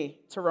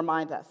community to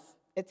remind us.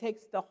 It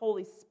takes the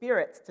Holy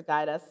Spirit to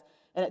guide us,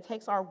 and it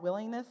takes our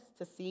willingness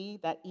to see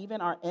that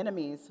even our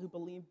enemies who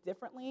believe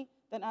differently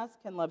than us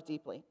can love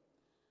deeply.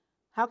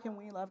 How can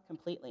we love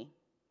completely?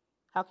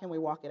 How can we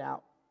walk it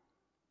out?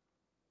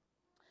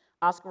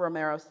 Oscar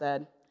Romero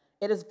said,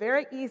 "It is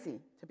very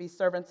easy to be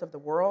servants of the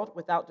world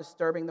without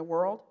disturbing the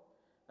world.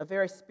 A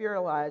very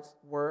spiritualized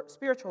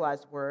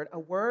word, a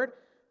word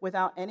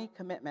without any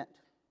commitment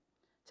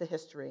to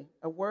history,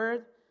 a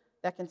word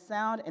that can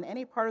sound in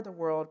any part of the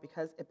world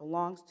because it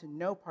belongs to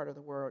no part of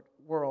the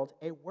world,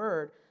 a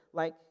word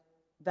like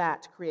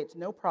that creates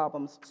no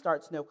problems,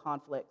 starts no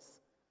conflicts."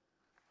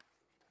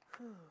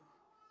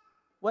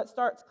 What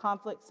starts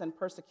conflicts and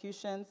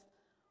persecutions?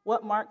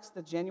 What marks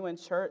the genuine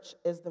church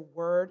is the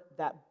word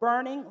that,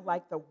 burning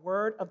like the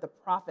word of the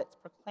prophets,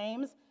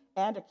 proclaims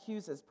and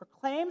accuses,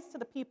 proclaims to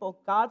the people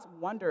God's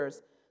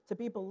wonders to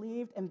be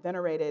believed and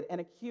venerated,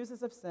 and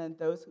accuses of sin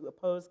those who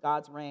oppose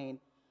God's reign,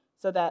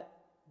 so that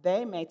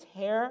they may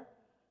tear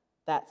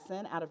that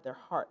sin out of their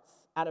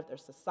hearts, out of their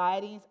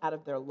societies, out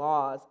of their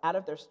laws, out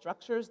of their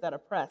structures that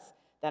oppress,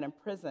 that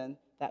imprison,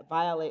 that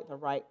violate the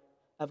right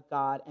of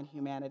God and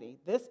humanity.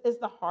 This is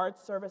the hard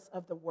service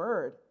of the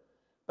word.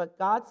 But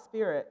God's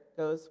Spirit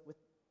goes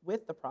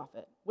with the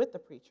prophet, with the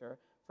preacher,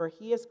 for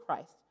he is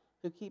Christ,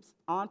 who keeps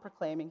on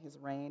proclaiming his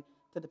reign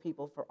to the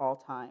people for all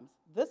times.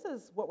 This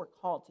is what we're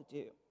called to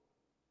do.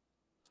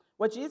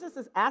 What Jesus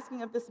is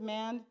asking of this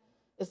man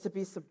is to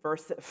be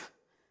subversive,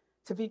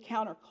 to be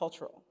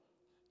countercultural,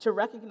 to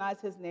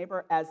recognize his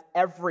neighbor as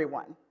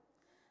everyone,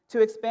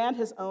 to expand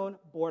his own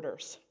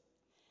borders.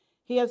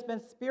 He has been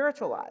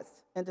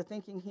spiritualized into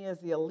thinking he is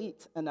the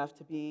elite enough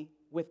to be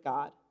with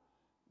God.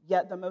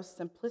 Yet the most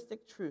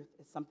simplistic truth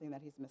is something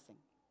that he's missing.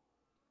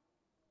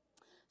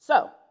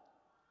 So,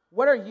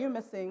 what are you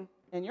missing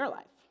in your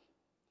life?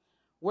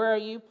 Where are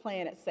you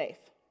playing it safe?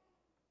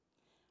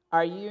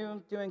 Are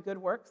you doing good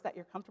works that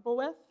you're comfortable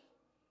with?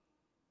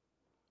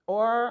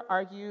 Or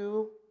are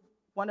you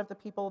one of the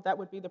people that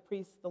would be the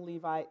priest, the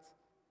Levite?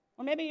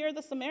 Or maybe you're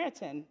the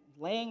Samaritan,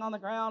 laying on the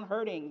ground,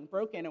 hurting,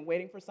 broken, and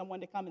waiting for someone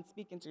to come and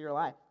speak into your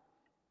life.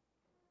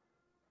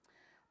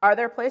 Are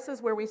there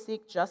places where we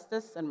seek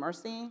justice and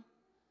mercy?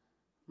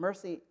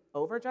 Mercy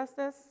over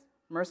justice?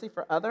 Mercy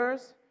for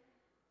others?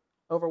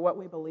 Over what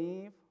we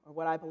believe or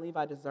what I believe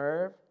I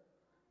deserve?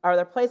 Are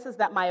there places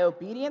that my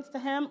obedience to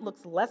him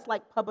looks less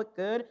like public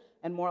good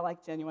and more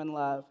like genuine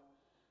love?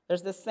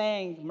 There's this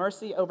saying,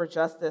 mercy over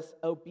justice,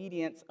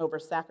 obedience over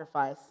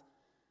sacrifice.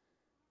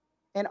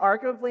 In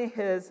arguably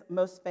his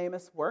most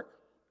famous work,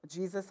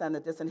 Jesus and the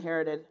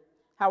Disinherited,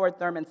 Howard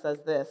Thurman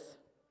says this: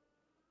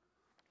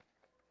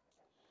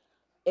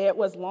 "It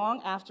was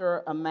long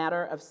after a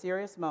matter of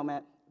serious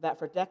moment that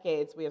for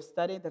decades we have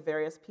studied the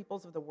various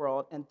peoples of the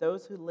world and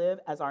those who live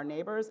as our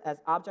neighbors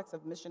as objects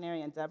of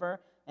missionary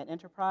endeavor and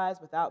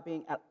enterprise without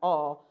being at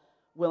all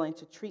willing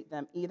to treat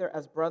them either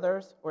as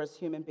brothers or as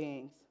human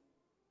beings."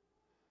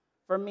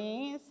 For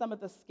me, some of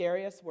the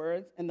scariest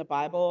words in the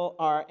Bible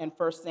are in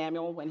 1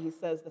 Samuel when he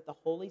says that the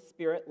Holy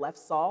Spirit left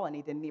Saul and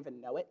he didn't even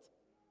know it.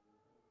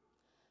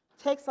 It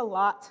takes a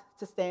lot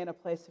to stay in a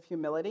place of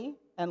humility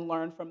and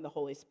learn from the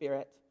Holy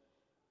Spirit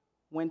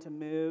when to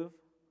move,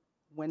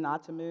 when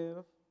not to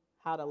move,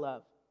 how to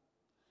love.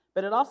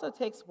 But it also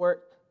takes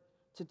work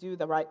to do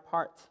the right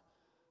part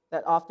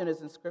that often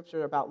is in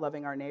Scripture about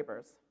loving our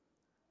neighbors.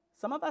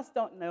 Some of us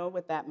don't know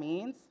what that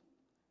means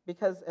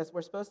because as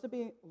we're supposed to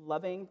be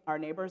loving our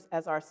neighbors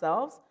as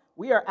ourselves,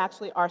 we are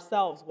actually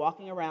ourselves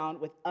walking around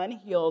with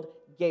unhealed,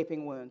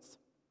 gaping wounds.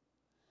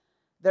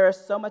 There is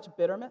so much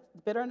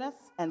bitterness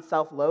and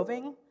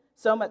self-loathing,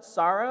 so much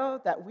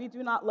sorrow that we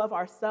do not love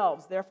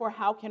ourselves. Therefore,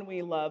 how can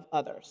we love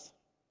others?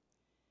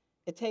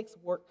 It takes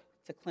work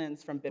to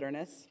cleanse from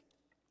bitterness.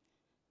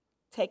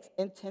 It takes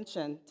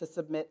intention to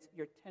submit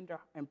your tender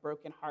and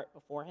broken heart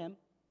before him.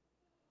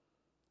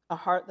 A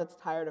heart that's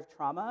tired of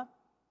trauma,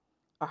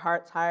 a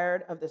heart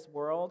tired of this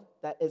world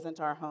that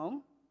isn't our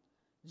home.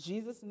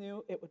 Jesus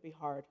knew it would be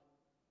hard.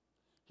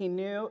 He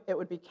knew it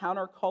would be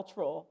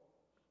countercultural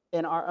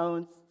in our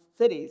own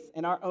cities,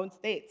 in our own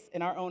states,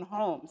 in our own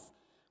homes.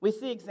 We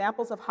see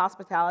examples of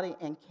hospitality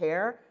and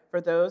care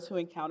for those who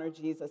encounter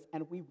Jesus,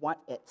 and we want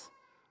it.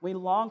 We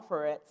long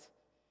for it.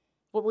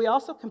 But we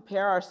also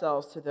compare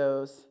ourselves to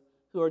those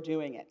who are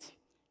doing it,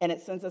 and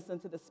it sends us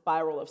into the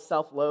spiral of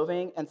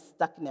self-loathing and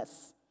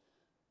stuckness.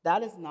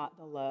 That is not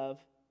the love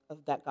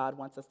that God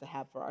wants us to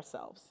have for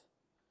ourselves.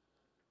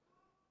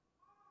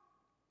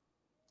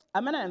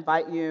 I'm going to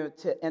invite you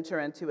to enter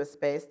into a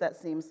space that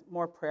seems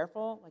more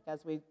prayerful, like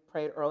as we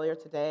prayed earlier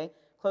today.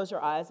 Close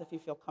your eyes if you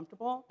feel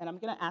comfortable, and I'm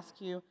going to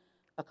ask you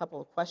a couple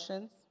of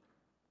questions.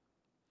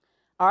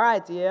 Our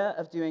idea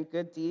of doing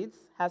good deeds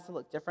has to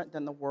look different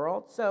than the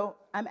world, so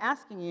I'm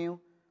asking you,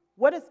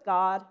 what is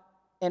God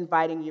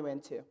inviting you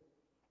into?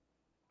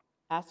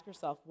 Ask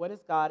yourself, what is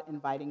God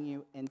inviting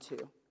you into?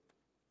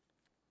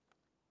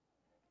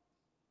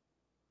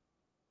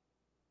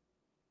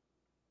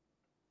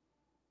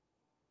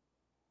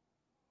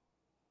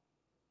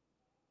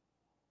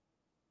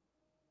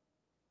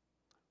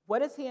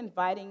 What is he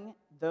inviting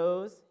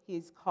those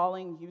he's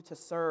calling you to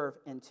serve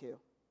into?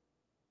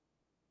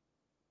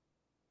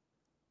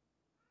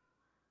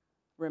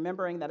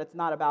 Remembering that it's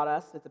not about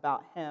us, it's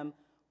about him.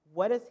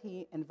 What is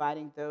he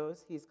inviting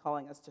those he's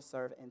calling us to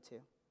serve into?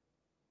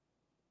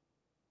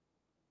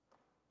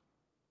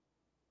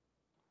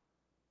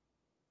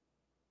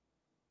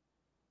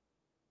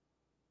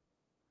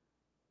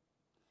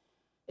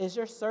 Is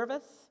your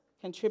service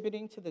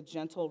contributing to the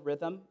gentle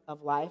rhythm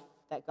of life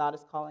that God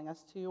is calling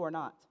us to or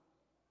not?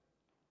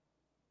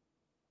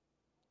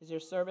 Is your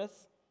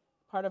service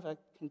part of a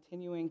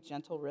continuing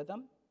gentle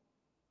rhythm,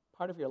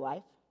 part of your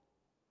life?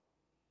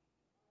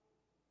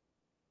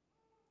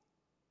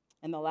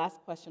 And the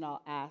last question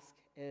I'll ask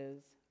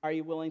is, are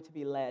you willing to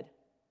be led?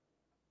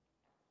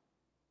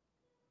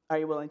 Are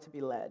you willing to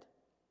be led?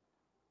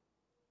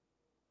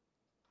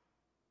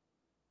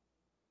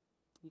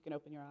 You can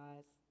open your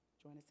eyes,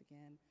 join us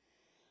again.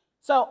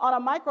 So on a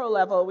micro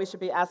level, we should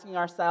be asking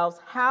ourselves,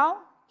 how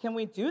can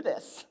we do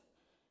this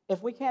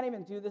if we can't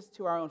even do this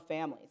to our own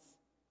families?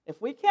 If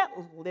we can't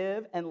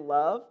live and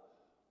love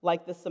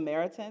like the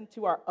Samaritan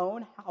to our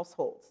own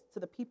households, to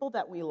the people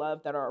that we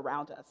love that are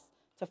around us,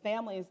 to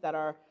families that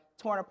are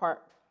torn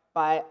apart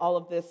by all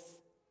of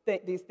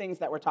these things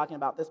that we're talking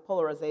about, this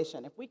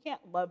polarization. If we can't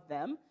love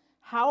them,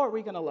 how are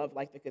we going to love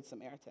like the Good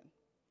Samaritan?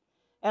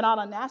 And on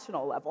a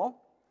national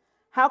level,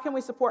 how can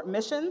we support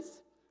missions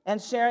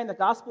and sharing the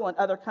gospel in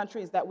other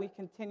countries that we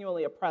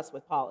continually oppress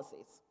with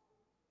policies?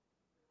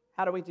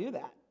 How do we do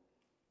that?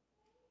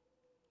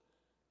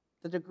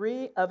 The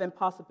degree of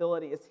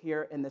impossibility is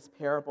here in this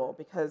parable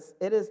because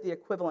it is the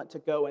equivalent to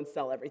go and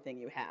sell everything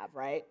you have,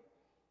 right?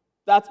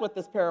 That's what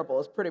this parable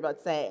is pretty much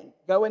saying.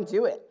 Go and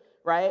do it,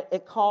 right?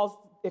 It costs.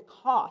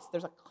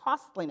 There's a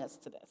costliness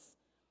to this.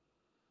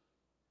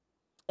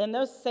 In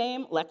those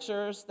same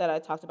lectures that I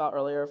talked about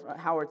earlier,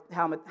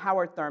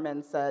 Howard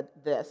Thurman said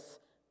this.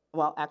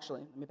 Well,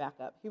 actually, let me back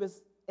up. He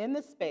was in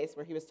this space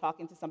where he was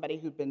talking to somebody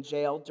who'd been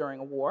jailed during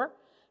a war,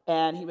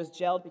 and he was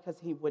jailed because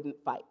he wouldn't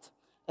fight.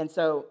 And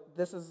so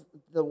this is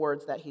the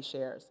words that he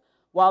shares.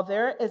 While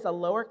there is a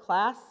lower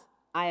class,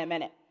 I am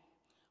in it.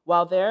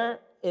 While there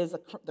is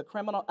the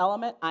criminal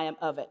element, I am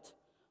of it.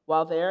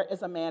 While there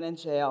is a man in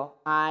jail,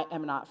 I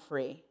am not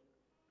free.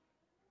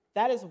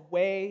 That is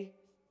way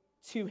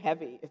too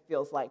heavy, it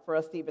feels like, for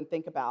us to even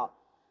think about.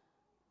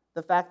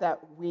 The fact that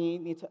we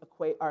need to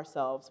equate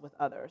ourselves with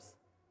others,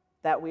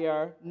 that we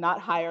are not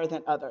higher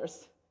than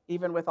others,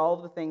 even with all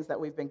of the things that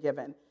we've been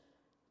given,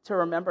 to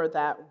remember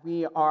that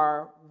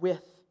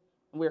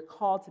we're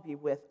called to be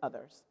with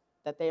others,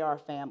 that they are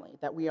family,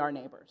 that we are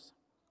neighbors.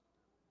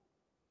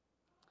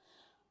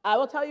 I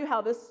will tell you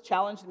how this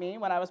challenged me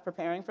when I was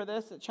preparing for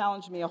this. It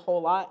challenged me a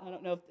whole lot. I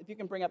don't know if you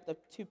can bring up the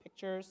two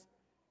pictures.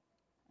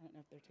 I don't know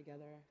if they're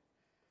together.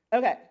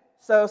 Okay,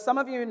 so some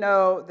of you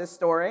know this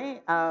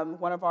story.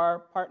 One of our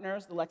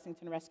partners, the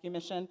Lexington Rescue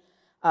Mission,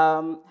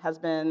 has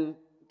been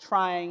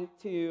trying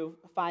to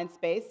find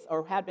space,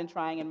 or had been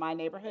trying in my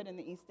neighborhood in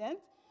the East End.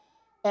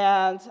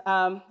 And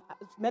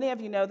many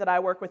of you know that I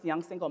work with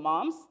young single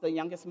moms. The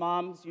youngest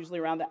mom is usually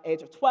around the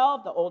age of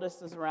 12. The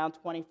oldest is around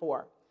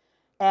 24.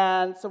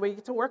 And so we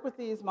get to work with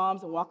these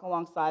moms and walk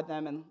alongside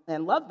them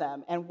and love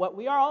them. And what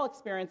we are all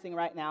experiencing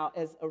right now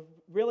is a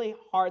really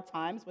hard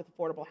times with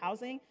affordable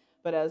housing.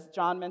 But as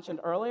John mentioned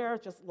earlier,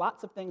 just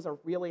lots of things are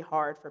really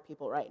hard for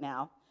people right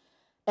now.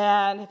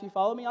 And if you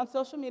follow me on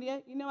social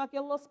media, you know I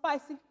get a little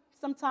spicy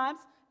sometimes.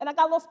 And I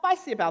got a little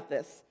spicy about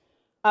this.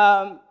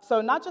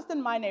 So not just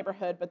in my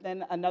neighborhood, but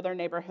then another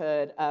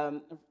neighborhood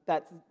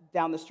that's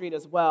down the street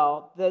as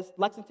well, this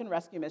Lexington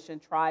Rescue Mission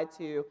tried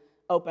to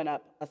open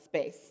up a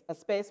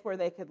space where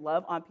they could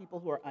love on people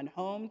who are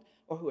unhomed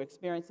or who are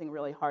experiencing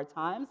really hard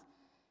times.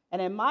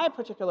 And in my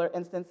particular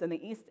instance in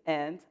the East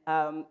End,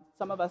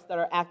 some of us that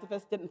are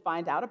activists didn't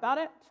find out about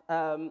it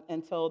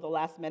until the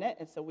last minute.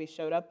 And so we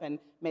showed up and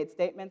made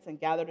statements and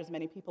gathered as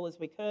many people as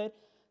we could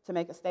to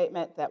make a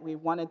statement that we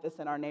wanted this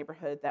in our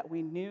neighborhood, that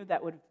we knew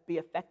that would be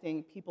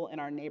affecting people in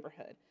our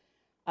neighborhood.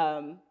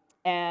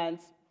 And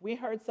we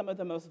heard some of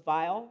the most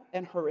vile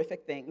and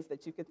horrific things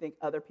that you could think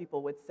other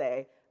people would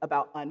say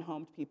about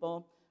unhomed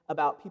people,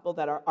 about people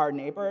that are our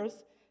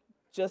neighbors,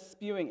 just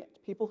spewing it.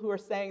 People who are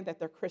saying that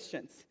they're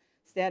Christians,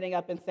 standing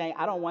up and saying,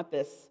 I don't want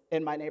this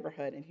in my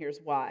neighborhood, and here's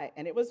why.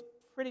 And it was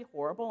pretty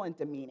horrible and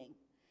demeaning.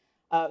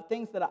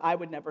 Things that I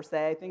would never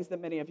say, things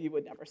that many of you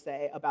would never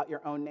say about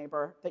your own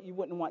neighbor, that you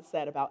wouldn't want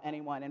said about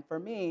anyone. And for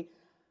me,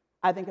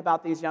 I think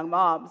about these young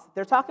moms.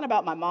 They're talking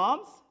about my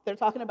moms, they're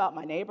talking about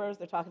my neighbors,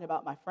 they're talking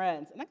about my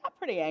friends. And I got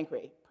pretty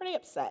angry, pretty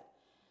upset.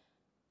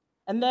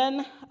 And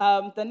then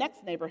the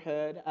next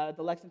neighborhood,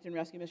 the Lexington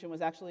Rescue Mission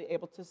was actually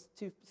able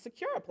to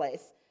secure a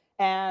place.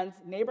 And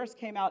neighbors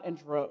came out in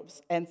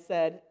droves and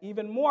said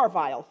even more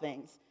vile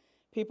things.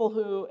 People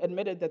who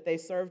admitted that they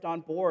served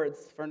on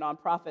boards for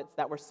nonprofits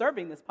that were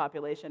serving this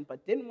population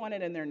but didn't want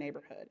it in their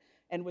neighborhood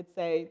and would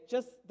say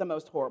just the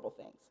most horrible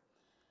things.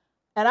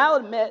 And I'll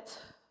admit,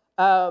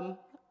 I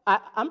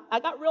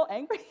got real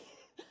angry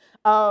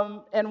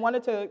and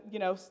wanted to,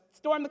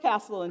 storm the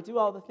castle and do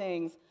all the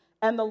things.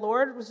 And the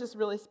Lord was just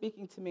really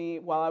speaking to me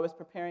while I was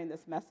preparing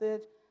this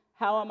message.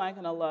 How am I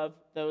going to love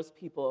those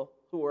people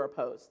who were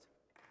opposed?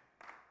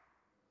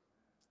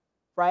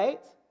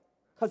 Right?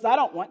 Because I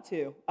don't want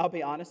to, I'll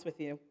be honest with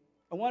you.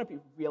 I want to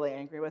be really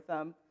angry with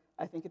them.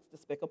 I think it's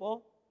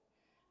despicable.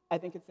 I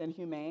think it's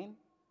inhumane.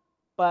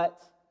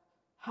 But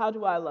how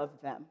do I love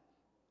them?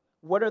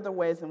 What are the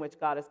ways in which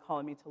God is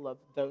calling me to love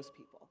those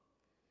people?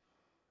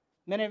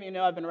 Many of you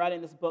know I've been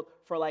writing this book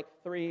for like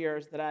 3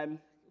 years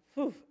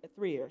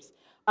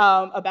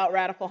about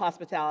radical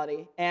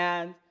hospitality.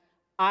 And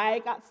I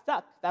got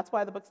stuck. That's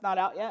why the book's not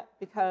out yet,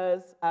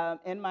 because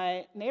in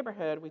my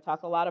neighborhood, we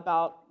talk a lot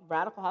about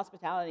radical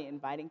hospitality,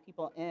 inviting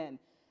people in.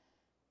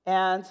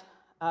 And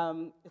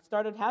it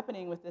started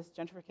happening with this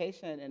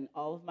gentrification, and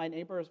all of my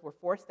neighbors were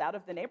forced out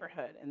of the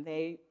neighborhood, and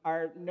they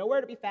are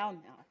nowhere to be found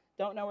now.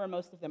 Don't know where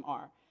most of them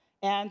are.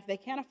 And they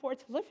can't afford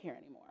to live here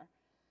anymore.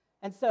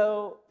 And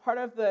so part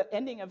of the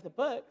ending of the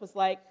book was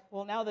like,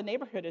 well, now the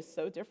neighborhood is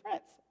so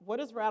different. What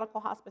does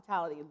radical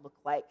hospitality look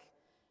like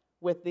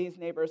with these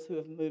neighbors who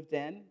have moved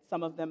in?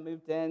 Some of them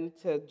moved in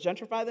to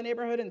gentrify the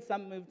neighborhood, and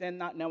some moved in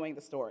not knowing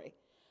the story.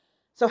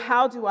 So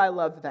how do I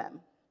love them?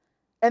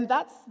 And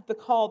that's the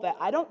call that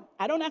I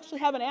don't actually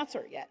have an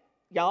answer yet.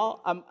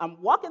 Y'all,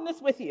 I'm walking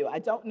this with you. I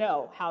don't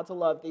know how to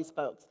love these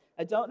folks.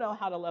 I don't know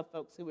how to love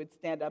folks who would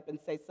stand up and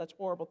say such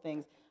horrible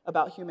things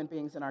about human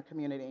beings in our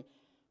community.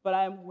 But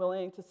I am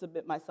willing to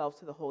submit myself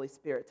to the Holy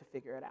Spirit to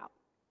figure it out.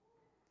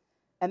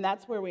 And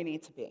that's where we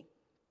need to be.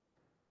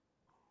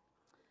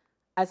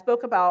 I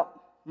spoke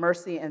about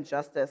mercy and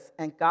justice,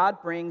 and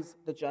God brings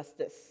the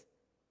justice.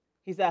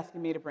 He's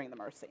asking me to bring the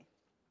mercy.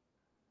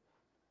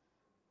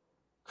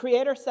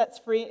 Creator Sets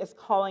Free is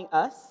calling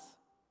us,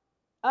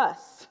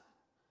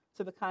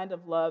 to the kind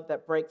of love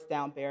that breaks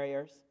down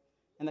barriers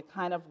and the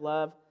kind of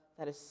love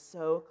that is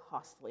so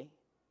costly,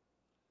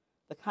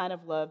 the kind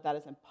of love that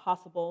is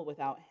impossible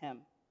without Him.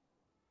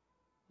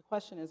 The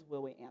question is,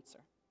 will we answer?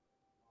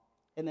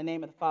 In the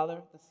name of the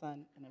Father, the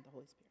Son, and of the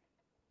Holy Spirit.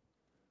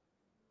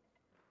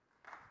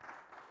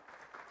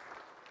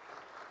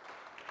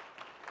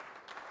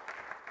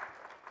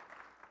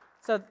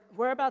 So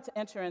we're about to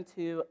enter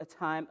into a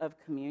time of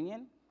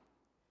communion.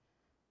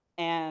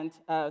 And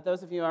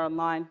those of you who are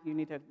online, you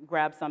need to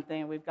grab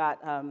something. We've got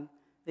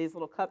these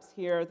little cups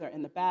here. They're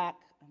in the back,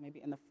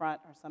 maybe in the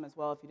front, or some as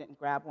well if you didn't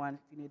grab one, if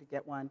you need to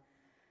get one.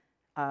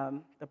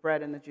 The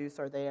bread and the juice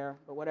are there.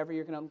 But whatever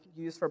you're going to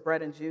use for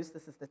bread and juice,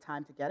 this is the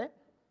time to get it.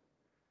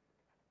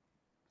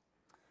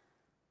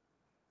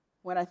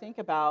 When I think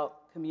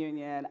about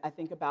communion, I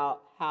think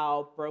about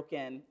how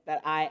broken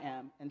that I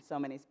am in so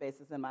many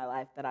spaces in my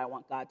life that I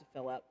want God to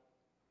fill up.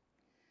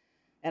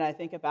 And I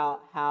think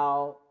about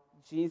how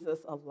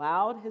Jesus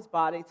allowed his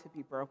body to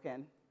be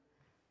broken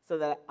so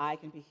that I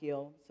can be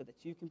healed, so that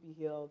you can be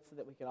healed, so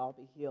that we can all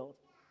be healed.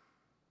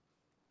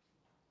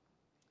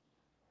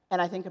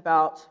 And I think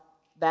about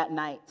that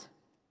night,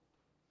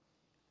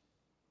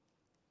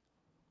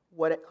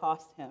 what it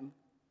cost him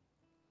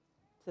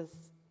to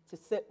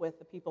sit with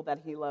the people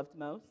that he loved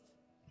most,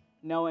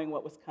 knowing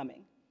what was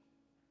coming,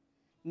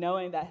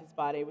 knowing that his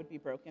body would be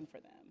broken for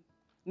them,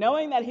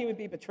 knowing that he would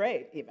be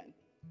betrayed even.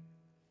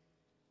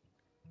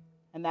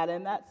 And that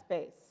in that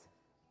space,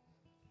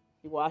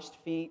 he washed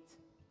feet,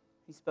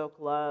 he spoke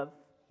love,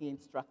 he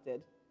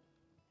instructed.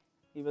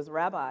 He was a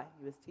rabbi,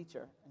 he was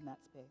teacher in that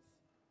space.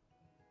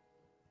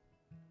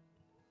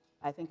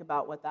 I think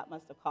about what that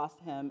must have cost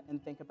him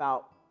and think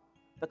about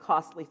the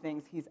costly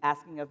things he's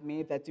asking of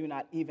me that do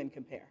not even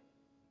compare.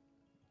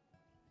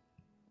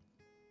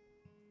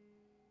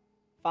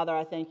 Father,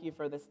 I thank you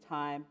for this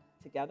time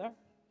together.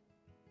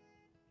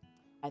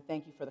 I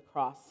thank you for the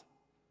cross.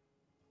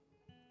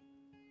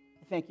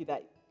 I thank you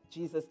that,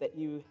 Jesus, that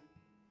you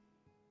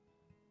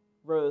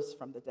rose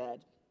from the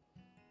dead,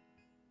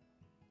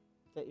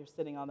 that you're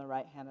sitting on the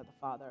right hand of the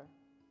Father,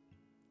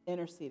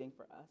 interceding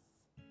for us.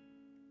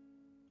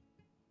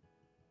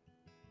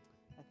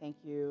 I thank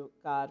you,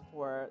 God,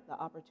 for the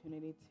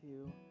opportunity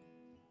to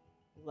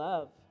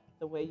love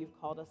the way you've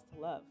called us to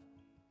love.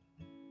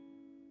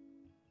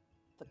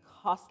 The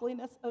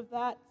costliness of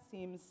that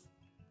seems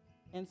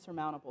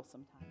insurmountable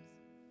sometimes.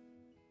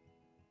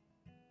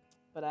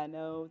 But I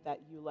know that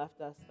you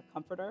left us the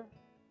Comforter.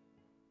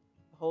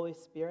 The Holy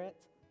Spirit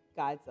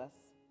guides us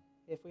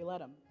if we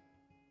let him.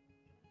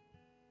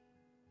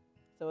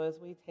 So as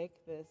we take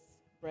this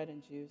bread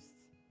and juice,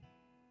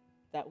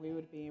 that we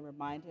would be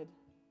reminded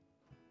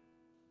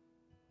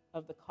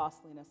of the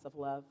costliness of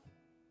love,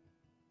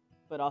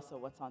 but also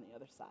what's on the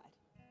other side.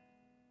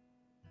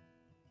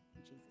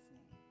 In Jesus' name.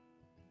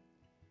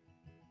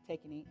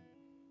 Take and eat.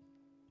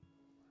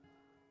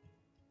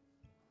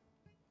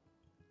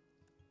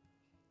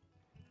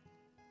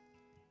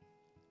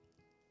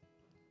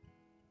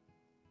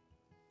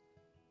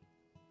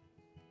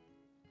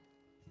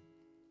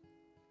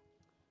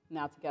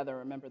 Now together,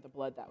 remember the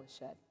blood that was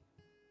shed.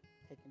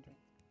 Take and drink.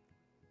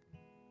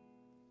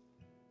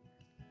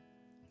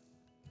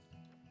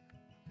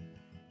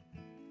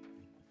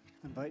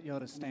 I invite y'all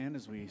to stand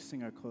as we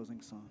sing our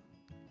closing song.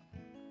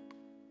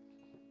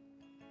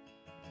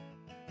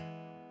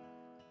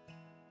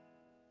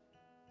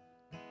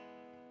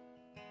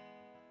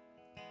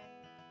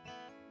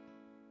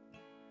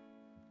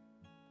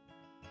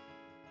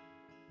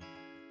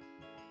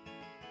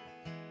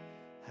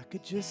 I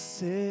could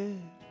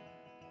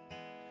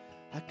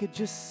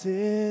just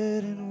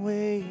sit and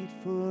wait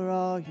for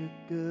all your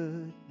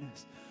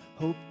goodness,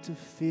 hope to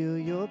feel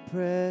your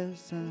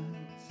presence.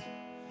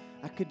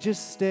 I could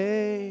just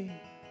stay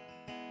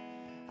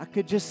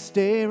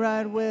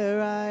right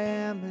where I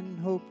am and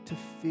hope to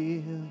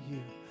feel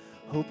you,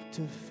 hope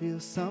to feel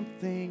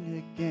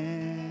something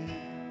again.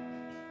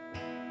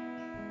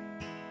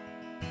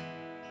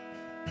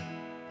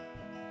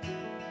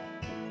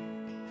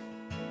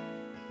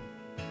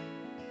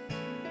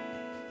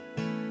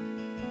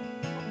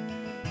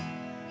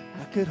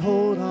 I could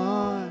hold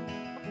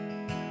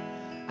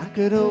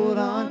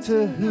on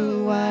to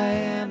who I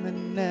am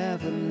and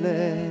never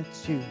let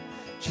you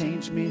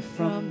change me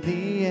from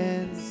the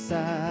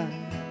inside.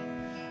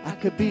 I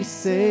could be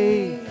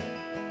safe,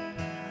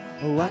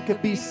 I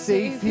could be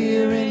safe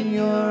here in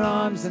your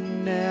arms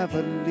and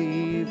never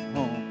leave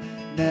home,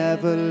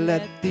 never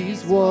let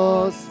these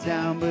walls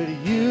down. But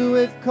you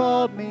have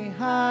called me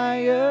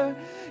higher,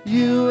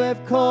 you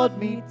have called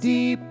me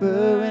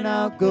deeper, and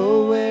I'll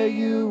go where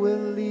you will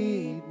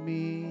lead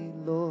me,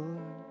 Lord.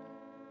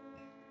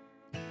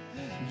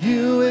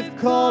 You have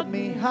called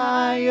me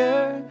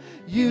higher,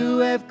 you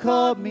have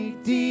called me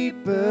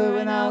deeper,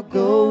 and I'll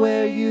go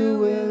where you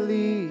will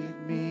lead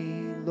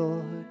me,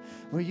 Lord,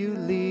 where you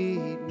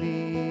lead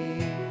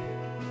me.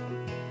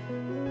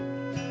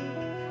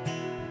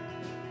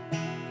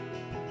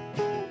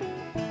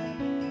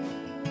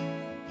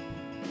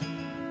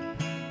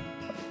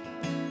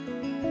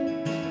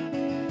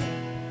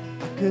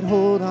 I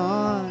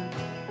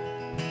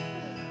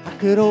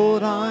could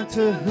hold on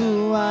to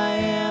who I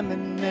am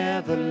and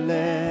never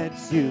let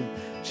you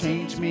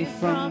change me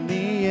from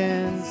the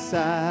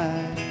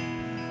inside.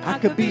 I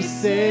could be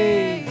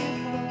safe,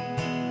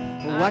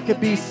 I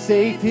could be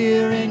safe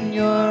here in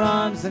your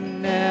arms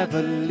and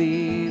never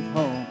leave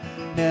home,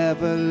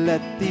 never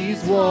let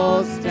these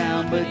walls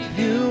down. But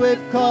you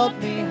have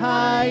called me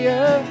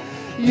higher,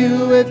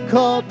 you have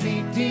called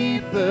me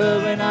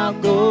deeper, and I'll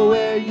go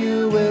where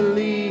you will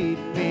lead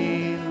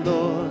me,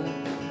 Lord.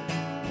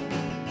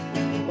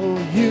 Oh,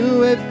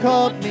 you have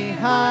called me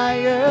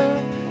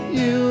higher,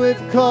 you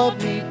have called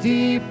me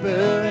deeper,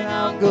 and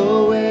I'll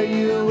go where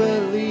you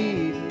will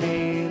lead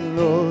me,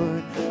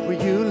 Lord,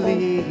 where you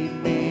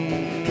lead me.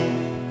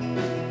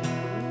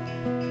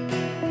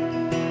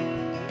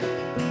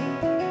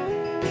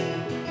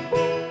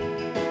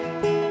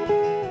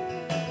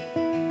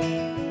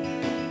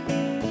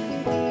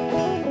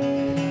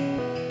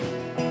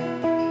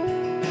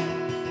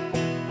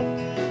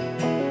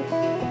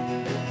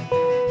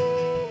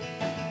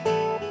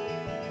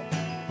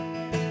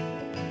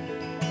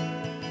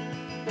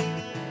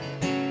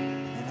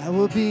 I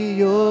will be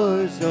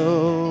yours,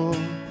 oh,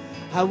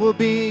 I will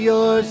be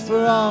yours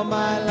for all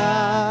my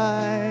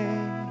life.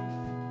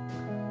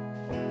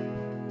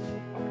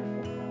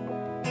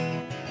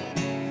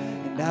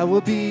 And I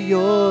will be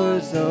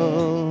yours,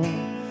 oh,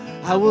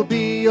 I will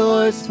be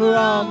yours for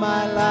all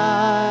my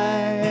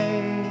life.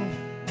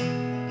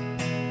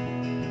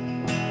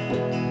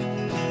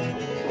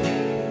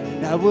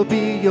 And I will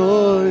be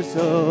yours,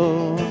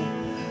 oh,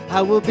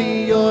 I will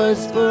be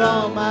yours for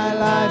all my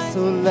life. So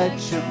let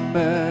your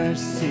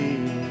mercy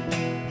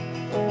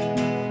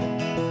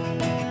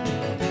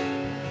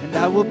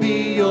I will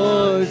be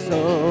yours,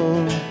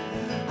 oh.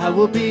 I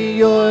will be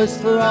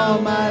yours for all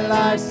my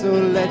life, so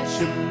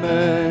let your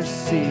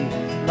mercy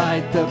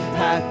light the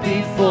path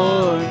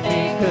before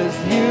me, 'cause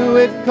you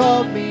have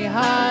called me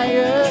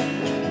higher,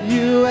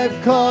 you have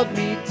called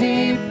me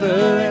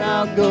deeper, and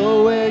I'll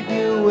go where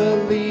you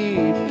will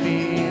lead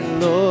me,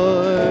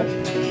 Lord.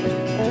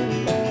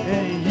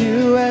 And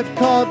you have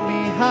called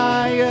me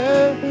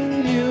higher,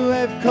 you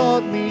have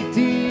called me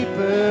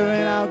deeper,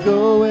 and I'll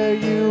go where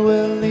you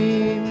will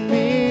lead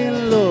me,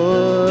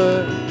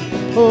 Lord.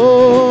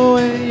 Oh,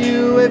 and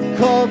you have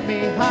called me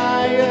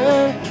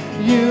higher,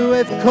 you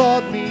have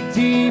called me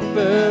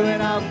deeper,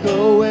 and I'll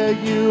go where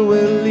you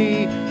will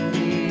lead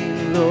me,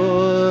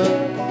 Lord.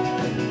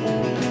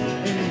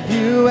 And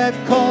you have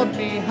called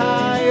me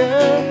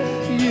higher,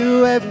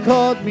 you have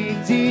called me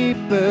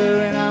deeper,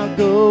 and I'll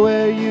go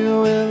where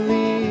you will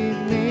lead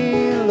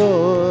me,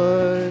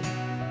 Lord.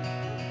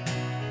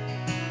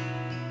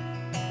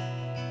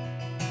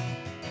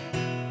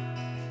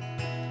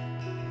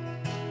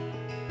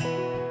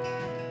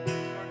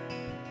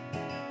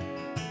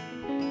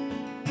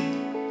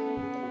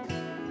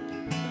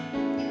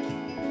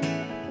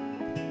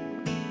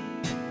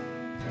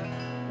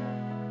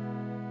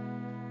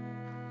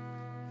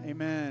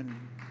 Amen.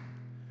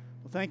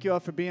 Well, thank you all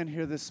for being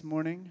here this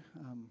morning.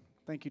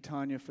 Thank you,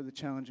 Tanya, for the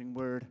challenging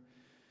word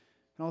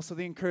and also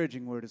the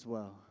encouraging word as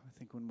well. I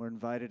think when we're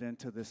invited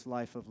into this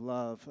life of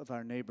love of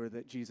our neighbor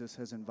that Jesus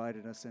has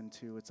invited us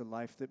into, it's a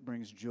life that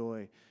brings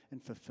joy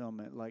and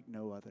fulfillment like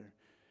no other.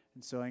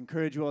 And so I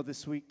encourage you all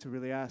this week to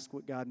really ask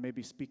what God may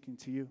be speaking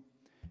to you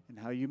and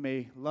how you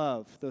may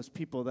love those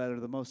people that are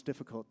the most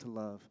difficult to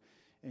love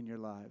in your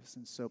lives.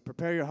 And so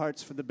prepare your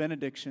hearts for the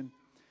benediction.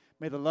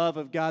 May the love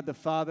of God the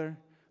Father,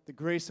 the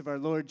grace of our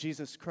Lord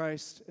Jesus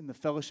Christ, and the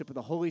fellowship of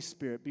the Holy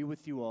Spirit be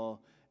with you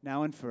all,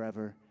 now and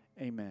forever.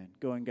 Amen.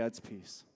 Go in God's peace.